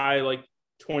so high, like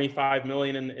 25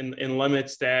 million in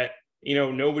limits that,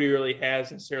 nobody really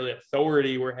has necessarily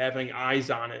authority. We're having eyes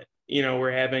on it.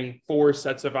 We're having 4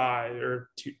 sets of eyes, or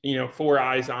 4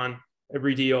 eyes on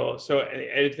every deal. So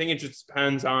I think it just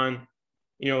depends on,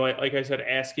 like I said,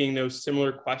 asking those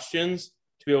similar questions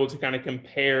to be able to kind of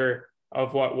compare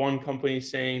of what one company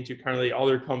is saying to kind of the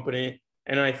other company.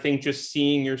 And I think just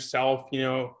seeing yourself,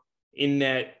 in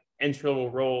that entry-level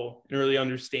role and really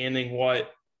understanding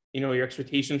what, your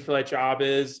expectations for that job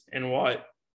is and what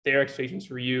their expectations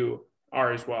for you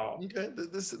are as well. Okay.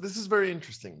 This is very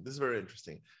interesting.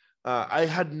 I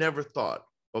had never thought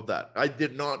of that. I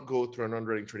did not go through an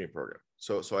underwriting training program.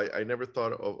 So I never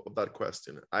thought of that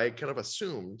question. I kind of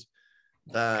assumed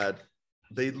that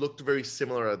they looked very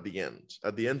similar at the end.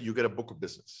 At the end, you get a book of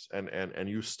business and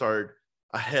you start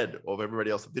ahead of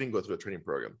everybody else that didn't go through a training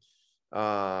program.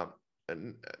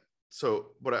 And so,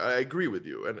 but I agree with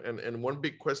you. And one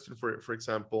big question, for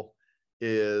example,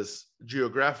 is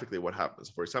geographically what happens.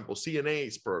 For example,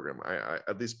 CNA's program, I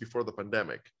at least before the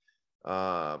pandemic,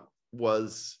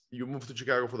 was you move to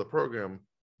Chicago for the program,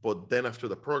 but then after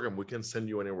the program, we can send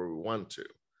you anywhere we want to,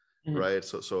 right?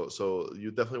 So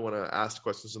you definitely want to ask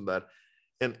questions on that.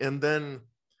 And then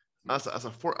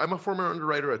I'm a former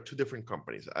underwriter at two different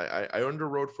companies. I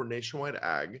underwrote for Nationwide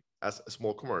Ag as a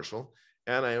small commercial,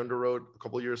 and I underwrote a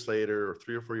couple of years later, or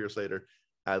 3 or 4 years later,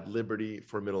 at Liberty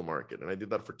for middle market. And I did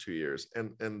that for 2 years.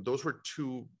 And those were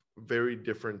two very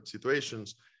different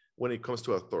situations when it comes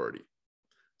to authority.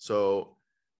 So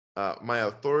my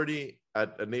authority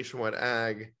at Nationwide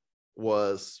Ag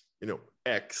was,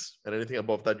 X, and anything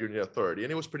above that, you need authority.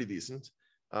 And it was pretty decent.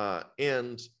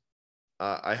 And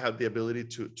I had the ability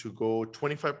to go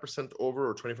 25% over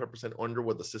or 25% under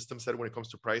what the system said when it comes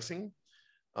to pricing.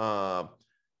 But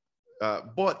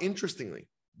interestingly,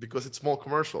 because it's small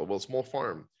commercial, small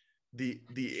farm, the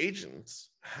agents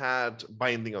had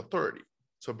binding authority.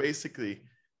 So basically,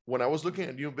 when I was looking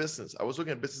at new business, I was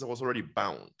looking at business that was already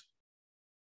bound.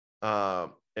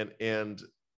 And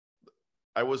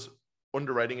I was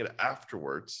underwriting it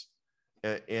afterwards,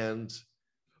 and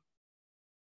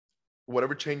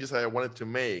whatever changes I wanted to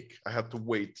make, I had to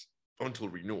wait until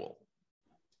renewal,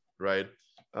 right?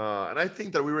 And I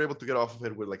think that we were able to get off of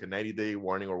it with like a 90-day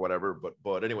warning or whatever.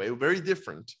 But anyway, very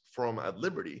different from at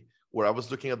Liberty, where I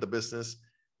was looking at the business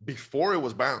before it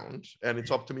was bound, and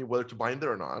it's up to me whether to bind it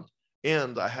or not.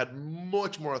 And I had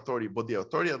much more authority, but the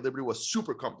authority at Liberty was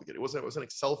super complicated. It was an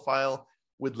Excel file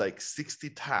with like 60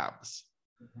 tabs.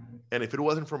 And if it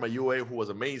wasn't for my UA, who was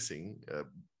amazing,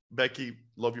 Becky,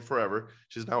 love you forever.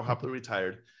 She's now happily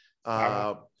retired.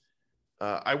 I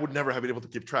would never have been able to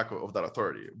keep track of that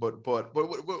authority. But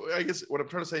I guess what I'm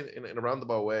trying to say in a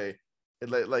roundabout way,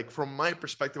 like from my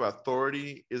perspective,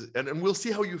 authority is, and we'll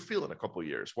see how you feel in a couple of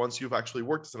years once you've actually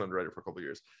worked as an underwriter for a couple of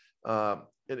years.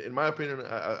 In my opinion,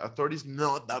 authority is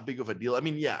not that big of a deal. I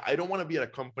mean, yeah, I don't want to be at a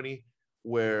company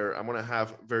where I'm going to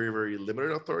have very, very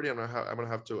limited authority. I'm going to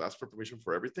have to ask for permission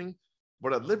for everything.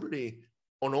 But at Liberty,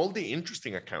 on all the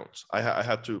interesting accounts, I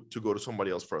had to go to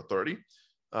somebody else for authority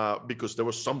because there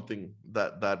was something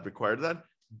that required that.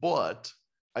 But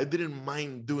I didn't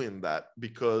mind doing that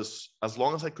because as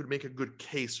long as I could make a good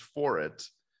case for it,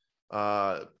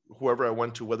 whoever I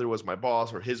went to, whether it was my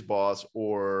boss or his boss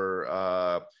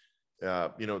or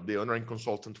the underwriting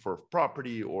consultant for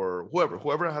property or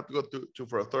whoever I had to go to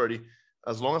for authority,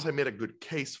 as long as I made a good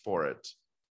case for it,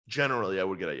 generally I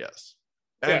would get a yes.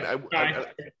 And yeah,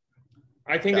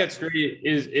 I think that's great.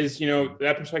 Is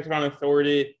that perspective on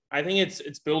authority? I think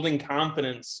it's building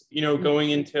confidence. Going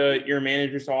into your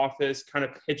manager's office, kind of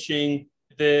pitching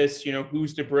this.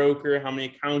 Who's the broker? How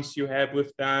many accounts you have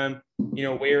with them?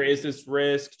 Where is this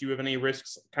risk? Do you have any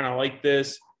risks kind of like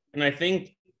this? And I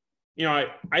think,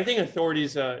 I think authority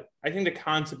is I think the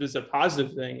concept is a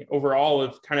positive thing overall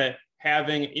of kind of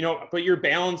having, but you're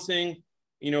balancing,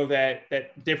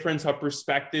 that difference of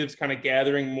perspectives, kind of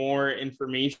gathering more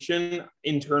information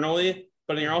internally,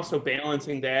 but you're also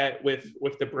balancing that with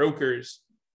the brokers.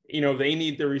 They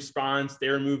need the response,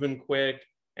 they're moving quick.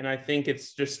 And I think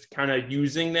it's just kind of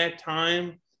using that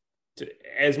time to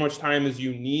as much time as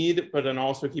you need, but then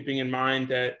also keeping in mind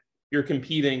that you're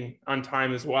competing on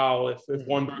time as well. If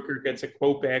one broker gets a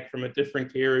quote back from a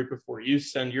different carrier before you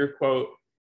send your quote,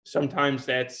 sometimes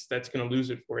that's going to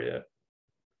lose it for you.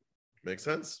 Makes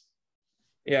sense.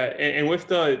 Yeah. And with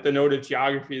the note of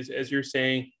geographies, as you're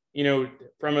saying,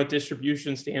 from a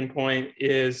distribution standpoint,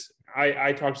 is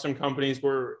I talked to some companies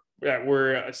that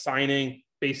were assigning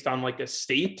based on like a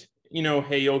state,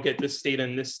 hey, you'll get this state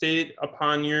and this state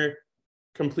upon your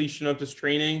completion of this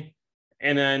training.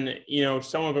 And then,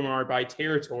 some of them are by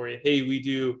territory. Hey, we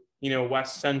do,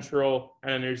 West Central,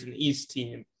 and then there's an East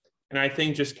team. And I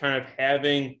think just kind of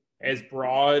having as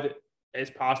broad as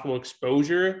possible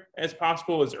exposure as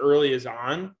possible as early as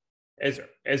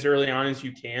early on as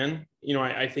you can,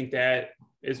 I think that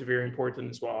is very important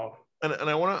as well. And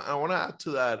I want to add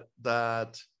to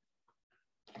that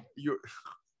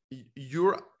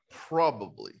you're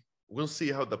probably, we'll see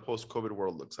how the post-COVID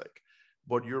world looks like,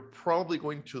 but you're probably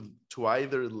going to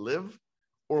either live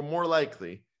or more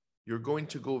likely you're going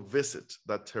to go visit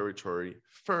that territory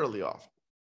fairly often,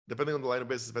 depending on the line of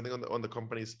business, depending on the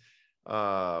company's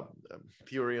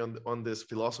theory on this,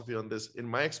 philosophy on this. In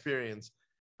my experience,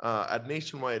 at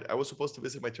Nationwide, I was supposed to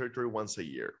visit my territory once a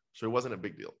year. So it wasn't a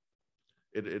big deal.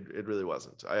 It really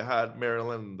wasn't. I had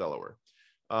Maryland and Delaware.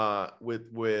 With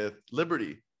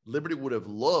Liberty would have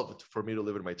loved for me to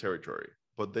live in my territory,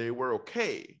 but they were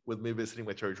okay with me visiting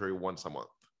my territory once a month.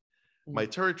 My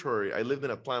territory, I lived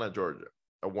in Atlanta, Georgia,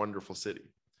 a wonderful city.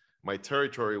 My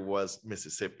territory was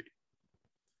Mississippi.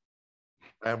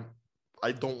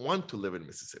 I don't want to live in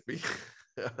Mississippi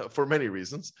for many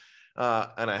reasons.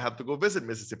 And I had to go visit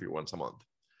Mississippi once a month.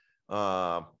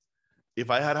 If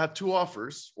I had two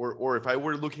offers, or if I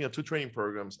were looking at two training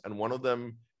programs, and one of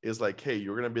them is like, hey,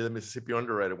 you're going to be the Mississippi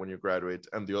underwriter when you graduate,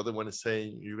 and the other one is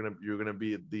saying you're going to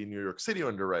be the New York City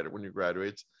underwriter when you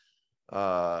graduate,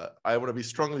 I want to be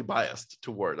strongly biased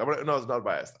toward. No, it's not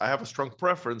biased. I have a strong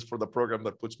preference for the program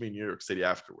that puts me in New York City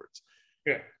afterwards.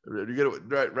 Yeah, you get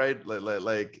it right.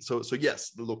 Like so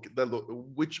yes. Look,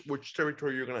 which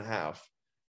territory you're going to have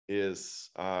is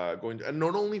going to, and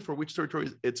not only for which territory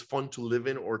it's fun to live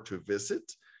in or to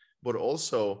visit, but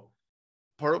also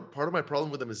part of my problem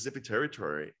with the Mississippi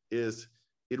territory is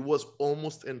it was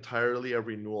almost entirely a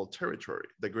renewal territory.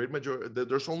 The great majority,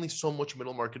 there's only so much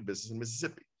middle market business in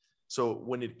Mississippi. So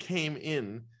when it came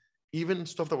in, even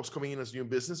stuff that was coming in as new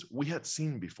business, we had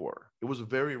seen before. It was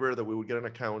very rare that we would get an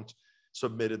account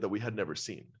submitted that we had never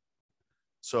seen.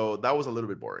 So that was a little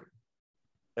bit boring.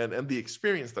 And the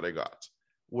experience that I got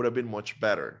would have been much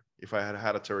better if I had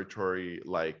had a territory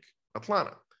like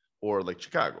Atlanta or like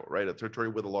Chicago, right? A territory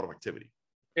with a lot of activity.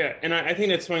 Yeah, and I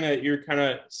think that's something that you're kind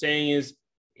of saying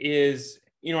is,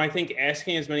 I think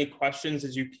asking as many questions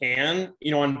as you can,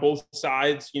 on both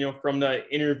sides, from the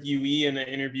interviewee and the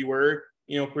interviewer,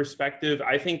 perspective.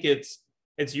 I think it's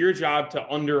your job to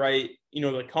underwrite,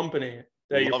 the company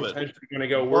that you're potentially going to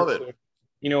go work with.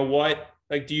 What,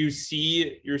 like, do you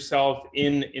see yourself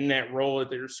in that role that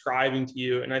they're describing to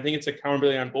you? And I think it's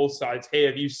accountability on both sides. Hey,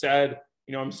 have you said,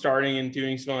 I'm starting and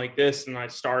doing something like this, and I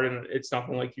started and it's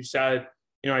nothing like you said.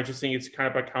 I just think it's kind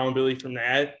of accountability from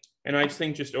that. And I just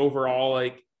think just overall,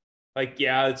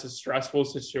 yeah, it's a stressful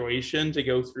situation to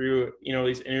go through,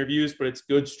 these interviews, but it's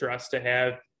good stress to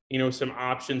have, some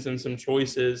options and some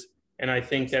choices. And I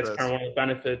think that's kind of one of the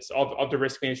benefits of the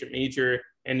risk management major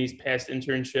and these past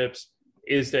internships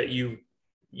is that you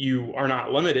are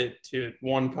not limited to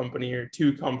one company or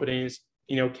two companies,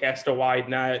 cast a wide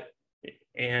net.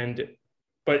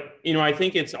 But I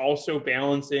think it's also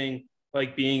balancing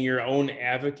like being your own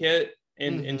advocate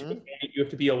and you have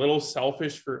to be a little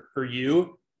selfish for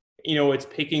you. It's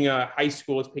picking a high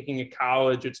school, it's picking a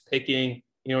college, it's picking,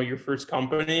 your first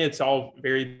company. It's all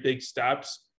very big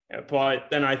steps. But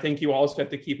then I think you also have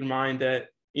to keep in mind that,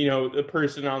 the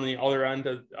person on the other end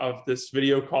of this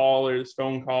video call or this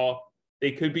phone call,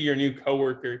 they could be your new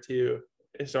coworker too.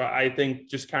 So I think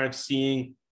just kind of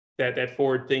seeing that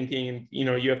forward thinking and,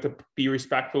 you have to be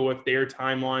respectful with their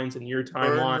timelines and your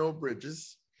timeline. Burn no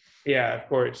bridges. Yeah, of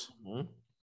course.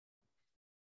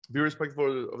 Be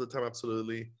respectful of the time.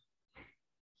 Absolutely.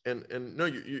 And no,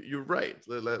 you're right.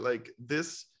 Like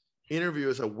this interview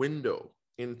is a window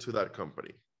into that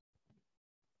company.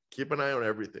 Keep an eye on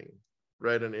everything,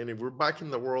 right? And if we're back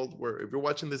in the world where, if you're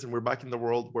watching this and we're back in the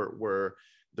world where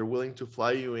they're willing to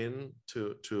fly you in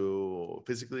to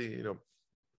physically,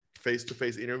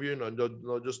 face-to-face interview, not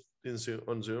just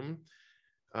on Zoom,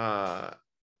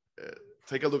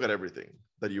 take a look at everything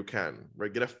that you can,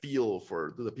 right? Get a feel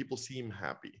for, do the people seem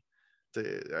happy?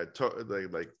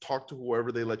 Talk to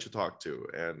whoever they let you talk to,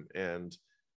 and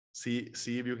see if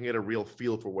you can get a real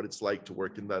feel for what it's like to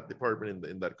work in that department,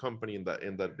 in that company, in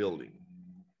that building.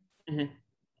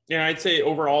 Yeah, I'd say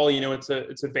overall, it's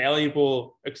a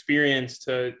valuable experience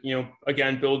to,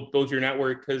 again, build your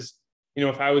network. Because,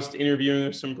 if I was interviewing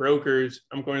with some brokers,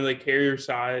 I'm going to the carrier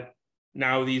side.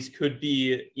 Now these could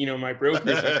be, my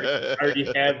brokers. I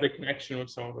already have the connection with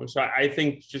some of them. So I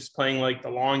think just playing like the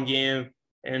long game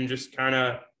and just kind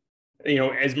of,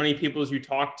 as many people as you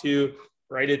talk to,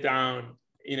 write it down,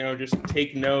 just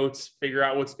take notes, figure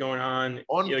out what's going on.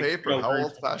 On paper, how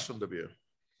old-fashioned of you.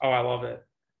 Oh, I love it.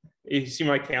 You see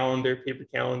my paper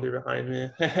calendar behind me.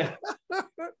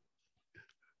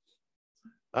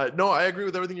 No, I agree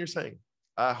with everything you're saying.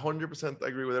 100%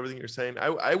 agree with everything you're saying.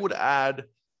 I would add,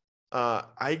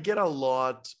 I get a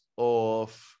lot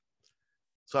of,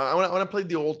 so I want to play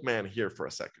the old man here for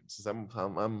a second, since I'm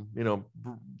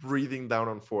breathing down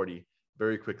on 40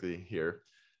 very quickly here.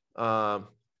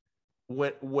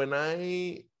 When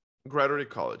I graduated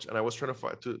college and I was trying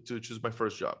to choose my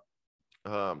first job,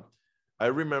 I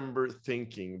remember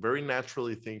very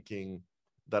naturally thinking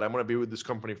that I'm going to be with this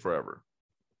company forever,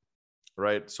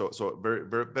 right? So very,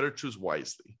 very better choose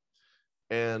wisely.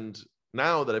 And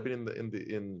now that I've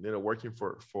been working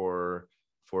for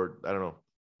I don't know,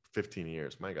 15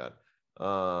 years, my God,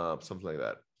 something like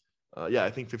that. Yeah,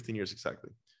 I think 15 years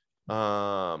exactly.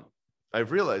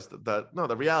 I've realized that no,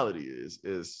 the reality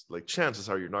is like chances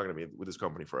are you're not going to be with this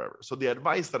company forever. So the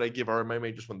advice that I give RMI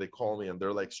majors when they call me and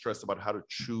they're like stressed about how to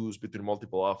choose between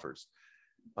multiple offers,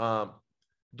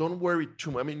 don't worry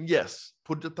too much. I mean, yes,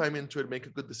 put the time into it, make a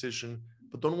good decision,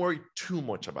 but don't worry too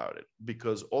much about it,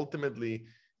 because ultimately,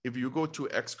 if you go to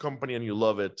X company and you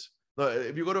love it,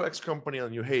 if you go to X company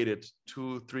and you hate it,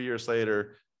 2-3 years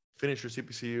later, finish your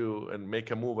CPCU and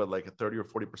make a move at like a 30 or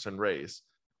 40% raise.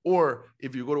 Or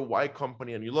if you go to Y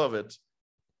company and you love it,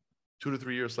 2 to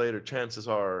 3 years later, chances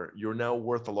are you're now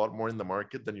worth a lot more in the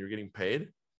market than you're getting paid.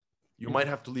 You might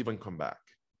have to leave and come back.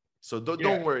 So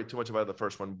don't worry too much about the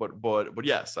first one. But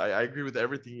yes, I agree with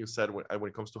everything you said when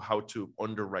it comes to how to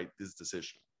underwrite this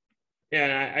decision. Yeah,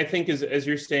 and I think as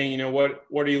you're saying, what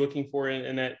are you looking for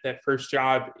in that first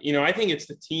job? I think it's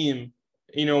the team.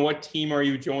 What team are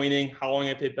you joining? How long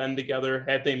have they been together?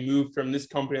 Have they moved from this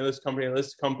company to this company to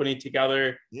this company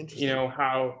together?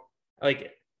 How,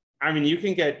 like, I mean, you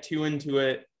can get too into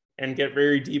it and get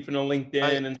very deep into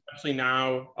LinkedIn, and especially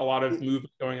now, a lot of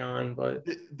movement going on. But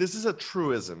this is a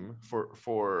truism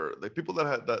for the people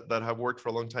that have worked for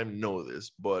a long time know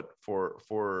this. But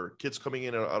for kids coming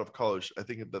in out of college, I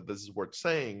think that this is worth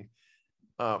saying.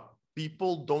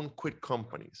 People don't quit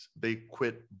companies; they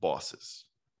quit bosses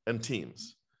and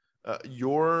teams.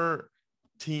 Your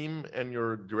team and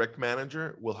your direct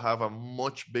manager will have a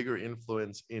much bigger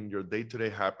influence in your day-to-day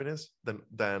happiness than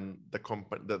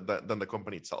the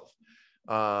company itself.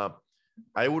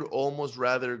 I would almost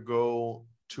rather go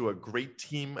to a great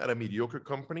team at a mediocre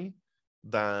company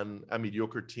than a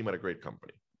mediocre team at a great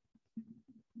company.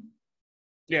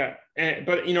 Yeah,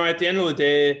 but at the end of the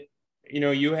day,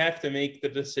 you have to make the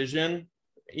decision.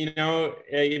 Even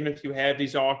if you have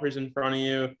these offers in front of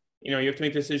you, you have to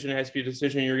make a decision. It has to be a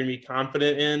decision you're going to be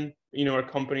confident in. A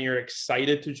company you're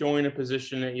excited to join, a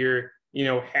position that you're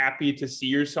happy to see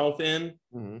yourself in.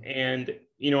 Mm-hmm. And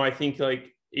I think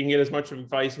like you can get as much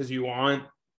advice as you want,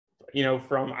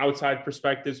 from outside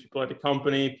perspectives, people at the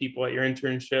company, people at your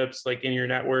internships, like in your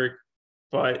network.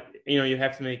 But you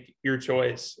have to make your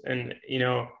choice, and at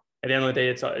the end of the day,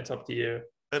 it's up to you.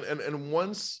 And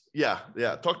once,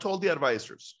 talk to all the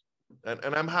advisors,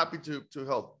 and I'm happy to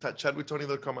help. Chat with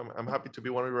Tony.com. I'm happy to be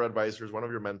one of your advisors, one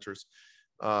of your mentors.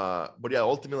 But yeah,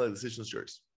 ultimately the decision is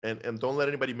yours, and don't let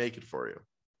anybody make it for you,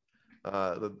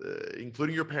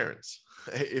 including your parents,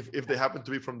 if they happen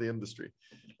to be from the industry.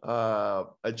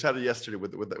 I chatted yesterday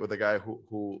with a guy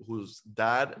whose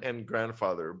dad and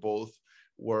grandfather both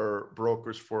were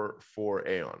brokers for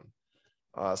Aon.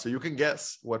 So you can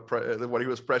guess what he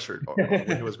was pressured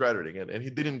when he was graduating, and he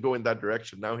didn't go in that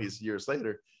direction. Now he's years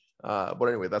later. But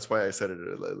anyway, that's why I said it.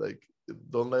 Like,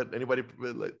 don't let anybody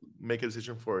make a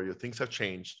decision for you. Things have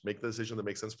changed. Make the decision that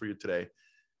makes sense for you today.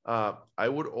 I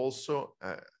would also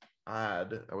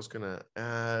add. I was gonna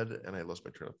add, and I lost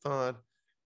my train of thought.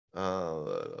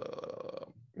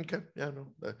 Okay, yeah,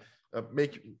 no.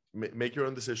 Make your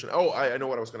own decision. Oh, I know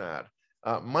what I was gonna add.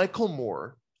 Michael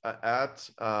Moore at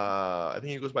I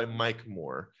think he goes by Mike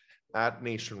Moore at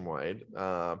Nationwide.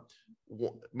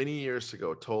 Many years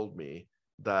ago, told me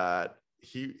that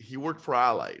he worked for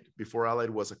Allied before Allied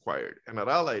was acquired, and at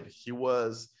Allied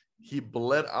he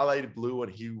bled Allied blue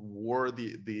and he wore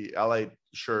the Allied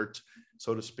shirt,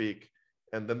 so to speak,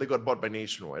 and then they got bought by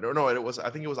Nationwide. Or no, I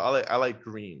think it was Allied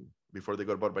green before they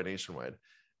got bought by Nationwide.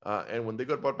 And when they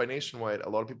got bought by Nationwide, a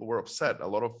lot of people were upset. A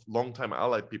lot of longtime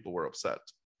Allied people were upset,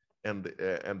 and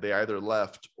they either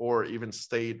left or even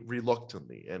stayed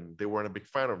reluctantly, and they weren't a big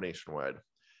fan of Nationwide.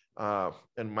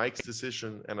 And Mike's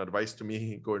decision and advice to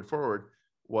me going forward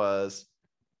was,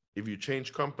 if you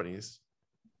change companies,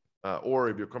 or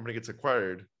if your company gets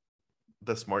acquired,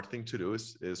 the smart thing to do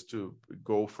is to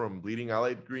go from bleeding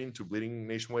Allied green to bleeding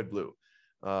Nationwide blue.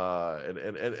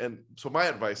 And so my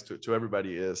advice to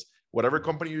everybody is, whatever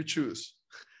company you choose,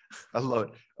 I love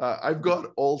it. I've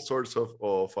got all sorts of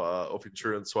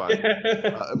insurance swag.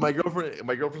 My girlfriend's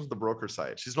on the broker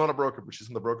side. She's not a broker, but she's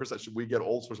on the broker side. We get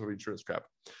all sorts of insurance crap,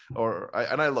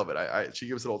 and I love it. She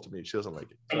gives it all to me. She doesn't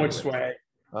like it. So much swag.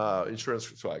 Insurance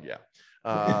swag, yeah.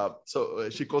 So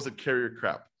she calls it carrier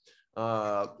crap.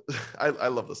 I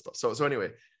love this stuff. So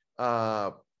anyway,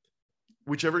 what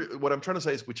I'm trying to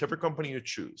say is, whichever company you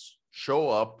choose, show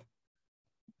up.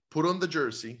 Put on the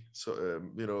jersey. So,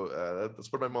 that's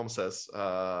what my mom says.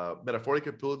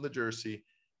 Metaphorically, put on the jersey,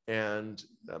 and,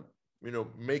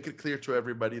 make it clear to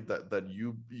everybody that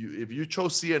you if you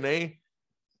chose CNA,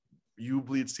 you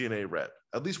bleed CNA red,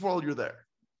 at least while you're there.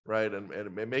 right? And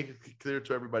make it clear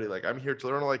to everybody, like, I'm here to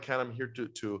learn all I can. I'm here to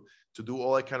do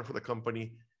all I can for the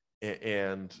company.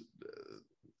 And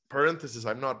parenthesis,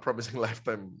 I'm not promising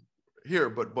lifetime here,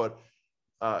 but what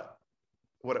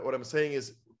I'm saying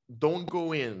is, don't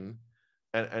go in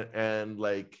and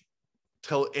like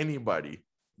tell anybody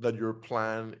that your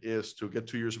plan is to get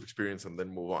 2 years of experience and then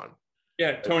move on.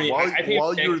 Yeah, Tony, I think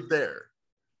while you're there,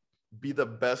 be the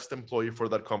best employee for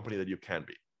that company that you can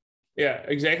be. Yeah,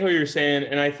 exactly what you're saying.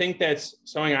 And I think that's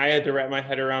something I had to wrap my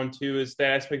head around too, is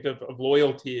that aspect of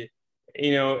loyalty,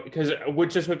 because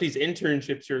with these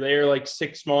internships, you're there like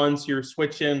 6 months, you're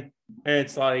switching, and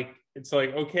it's like,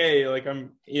 okay, like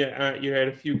you had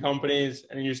a few companies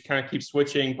and you just kind of keep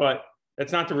switching, but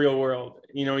that's not the real world.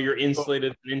 You're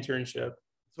insulated from internship.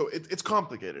 So it's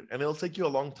complicated, and it'll take you a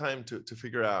long time to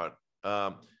figure out.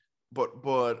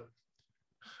 But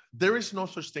there is no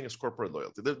such thing as corporate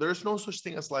loyalty. There is no such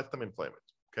thing as lifetime employment.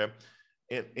 Okay,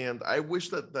 and I wish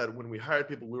that when we hired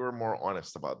people, we were more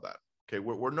honest about that. Okay,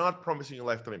 we're not promising you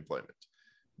lifetime employment.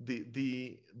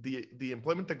 The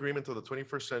employment agreement of the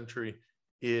 21st century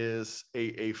is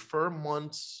a fair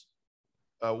month's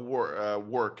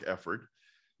work effort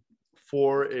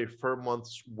for a fair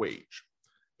month's wage.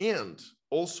 And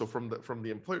also from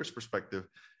the employer's perspective,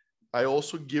 I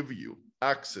also give you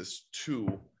access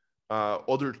to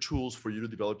other tools for you to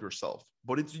develop yourself.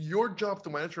 But it's your job to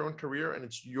manage your own career, and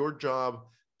it's your job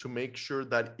to make sure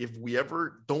that if we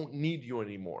ever don't need you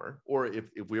anymore, or if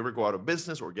we ever go out of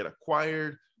business or get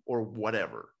acquired or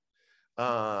whatever,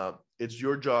 it's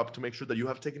your job to make sure that you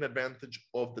have taken advantage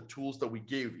of the tools that we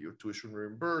gave you: tuition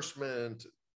reimbursement,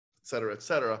 et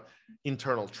cetera,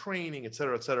 internal training, et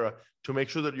cetera, to make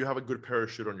sure that you have a good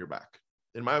parachute on your back.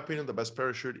 In my opinion, the best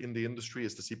parachute in the industry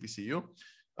is the CPCU.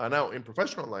 Now, in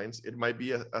professional lines, it might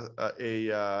be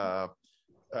a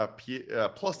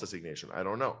plus designation. I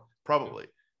don't know. Probably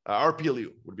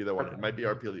RPLU would be the one. It might be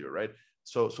RPLU, right?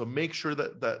 So make sure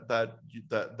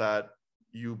that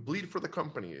you bleed for the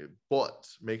company, but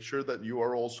make sure that you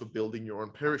are also building your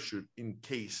own parachute in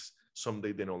case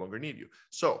someday they no longer need you.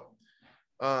 So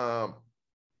how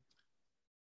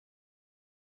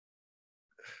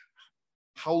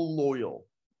loyal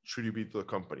should you be to the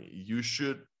company? You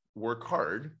should work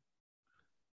hard,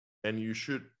 and you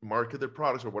should market their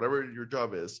products or whatever your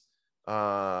job is.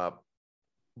 But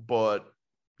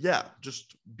yeah,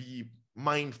 just be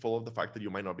mindful of the fact that you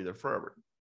might not be there forever.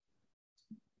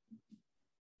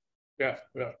 Yeah.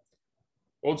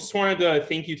 Well, just wanted to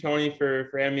thank you, Tony, for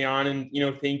having me on, and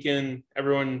thanking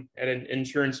everyone at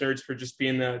Insurance Nerds for just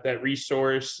being that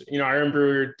resource. I remember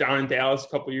we were down in Dallas a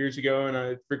couple of years ago, and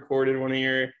I recorded one of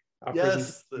your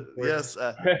presentations.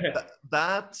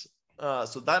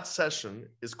 So that session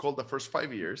is called The First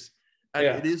 5 Years, and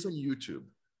it is on YouTube.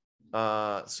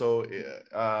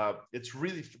 It's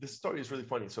really, this story is really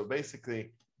funny. So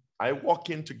basically, I walk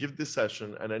in to give this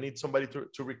session, and I need somebody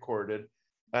to record it.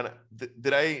 And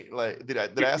did I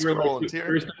ask for a volunteer?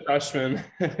 Where's the freshman?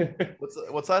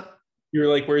 What's that? You were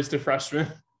like, "Where's the freshman?"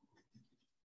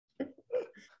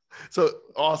 So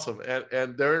awesome.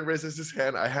 And Darren raises his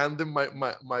hand. I hand him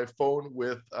my phone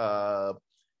with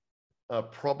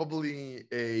probably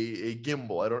a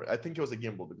gimbal. I think it was a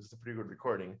gimbal because it's a pretty good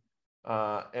recording.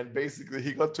 And basically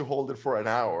he got to hold it for an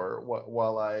hour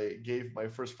while I gave my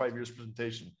first 5 years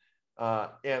presentation.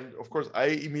 And of course, I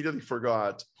immediately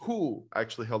forgot who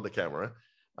actually held the camera.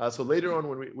 So later on,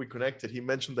 when we connected, he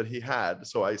mentioned that he had.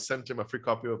 So I sent him a free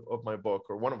copy of my book,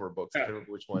 or one of our books. I can't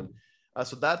remember which one.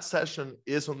 So that session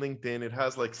is on LinkedIn. It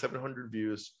has like 700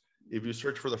 views. If you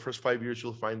search for The First 5 Years,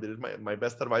 you'll find it. It's my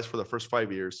best advice for the first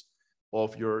 5 years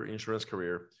of your insurance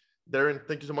career. Darren,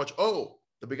 thank you so much. Oh,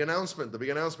 the big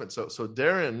announcement. So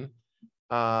Darren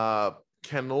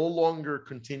can no longer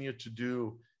continue to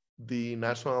do the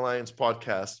National Alliance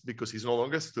podcast because he's no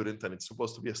longer a student, and it's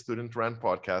supposed to be a student-run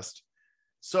podcast.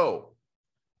 So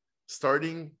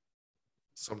starting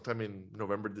sometime in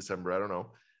November, December, I don't know,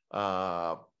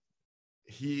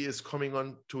 he is coming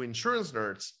on to Insurance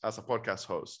Nerds as a podcast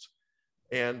host.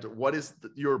 And what is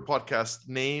your podcast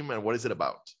name, and what is it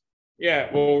about? Yeah,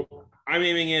 well, I'm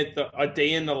aiming it a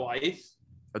day in the life.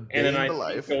 A day in the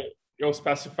life. You'll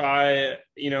specify,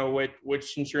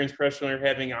 which insurance professional you're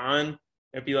having on.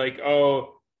 It'd be like, just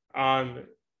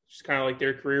kind of like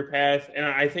their career path. And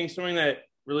I think something that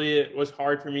really was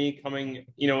hard for me coming,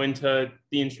 into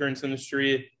the insurance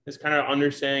industry is kind of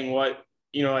understanding what,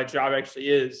 that job actually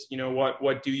is.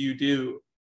 What do you do?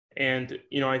 And,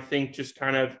 I think just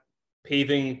kind of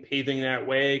paving that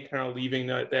way, kind of leaving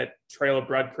that trail of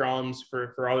breadcrumbs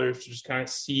for others to just kind of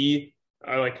see,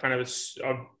 like kind of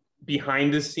a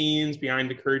behind the scenes, behind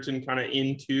the curtain, kind of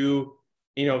into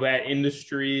that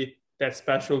industry, that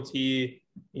specialty,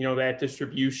 that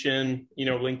distribution,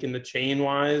 link in the chain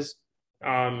wise.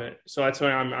 So that's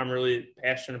what I'm really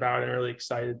passionate about and really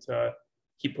excited to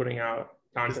keep putting out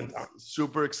content on.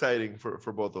 Super exciting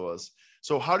for both of us.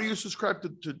 So how do you subscribe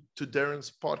to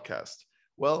Darren's podcast?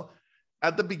 Well,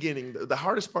 at the beginning, the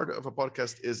hardest part of a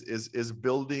podcast is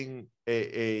building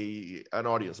an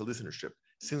audience, a listenership.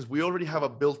 Since we already have a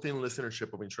built-in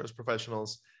listenership of insurance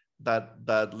professionals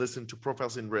that listen to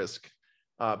Profiles in Risk,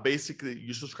 basically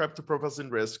you subscribe to Profiles in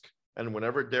Risk, and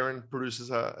whenever Darren produces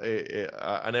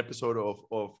an episode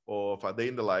of A Day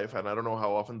in the Life, and I don't know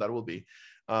how often that will be,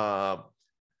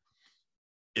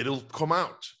 it'll come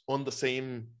out on the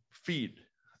same feed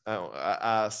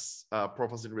as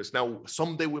Profiles in Risk. Now,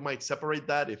 someday we might separate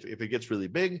that if it gets really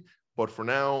big, but for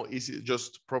now, easy,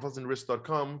 just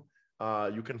profilesinrisk.com.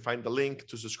 You can find the link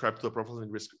to subscribe to the Profiles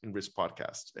in Risk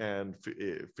podcast, and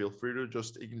feel free to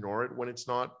just ignore it when it's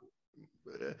not.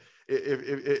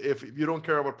 If you don't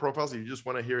care about profiles, you just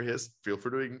want to hear his, feel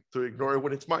free to ignore it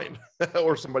when it's mine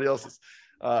or somebody else's.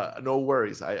 No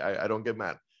worries. I don't get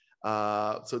mad.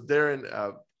 So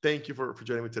Darren, thank you for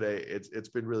joining me today. It's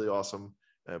been really awesome.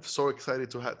 I'm so excited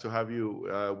to have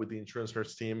you with the Insurance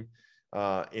Nerds team,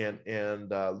 and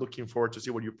looking forward to see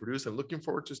what you produce, and looking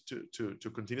forward to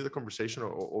continue the conversation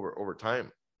over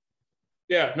time.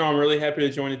 Yeah, no, I'm really happy to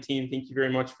join the team. Thank you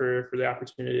very much for the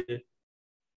opportunity.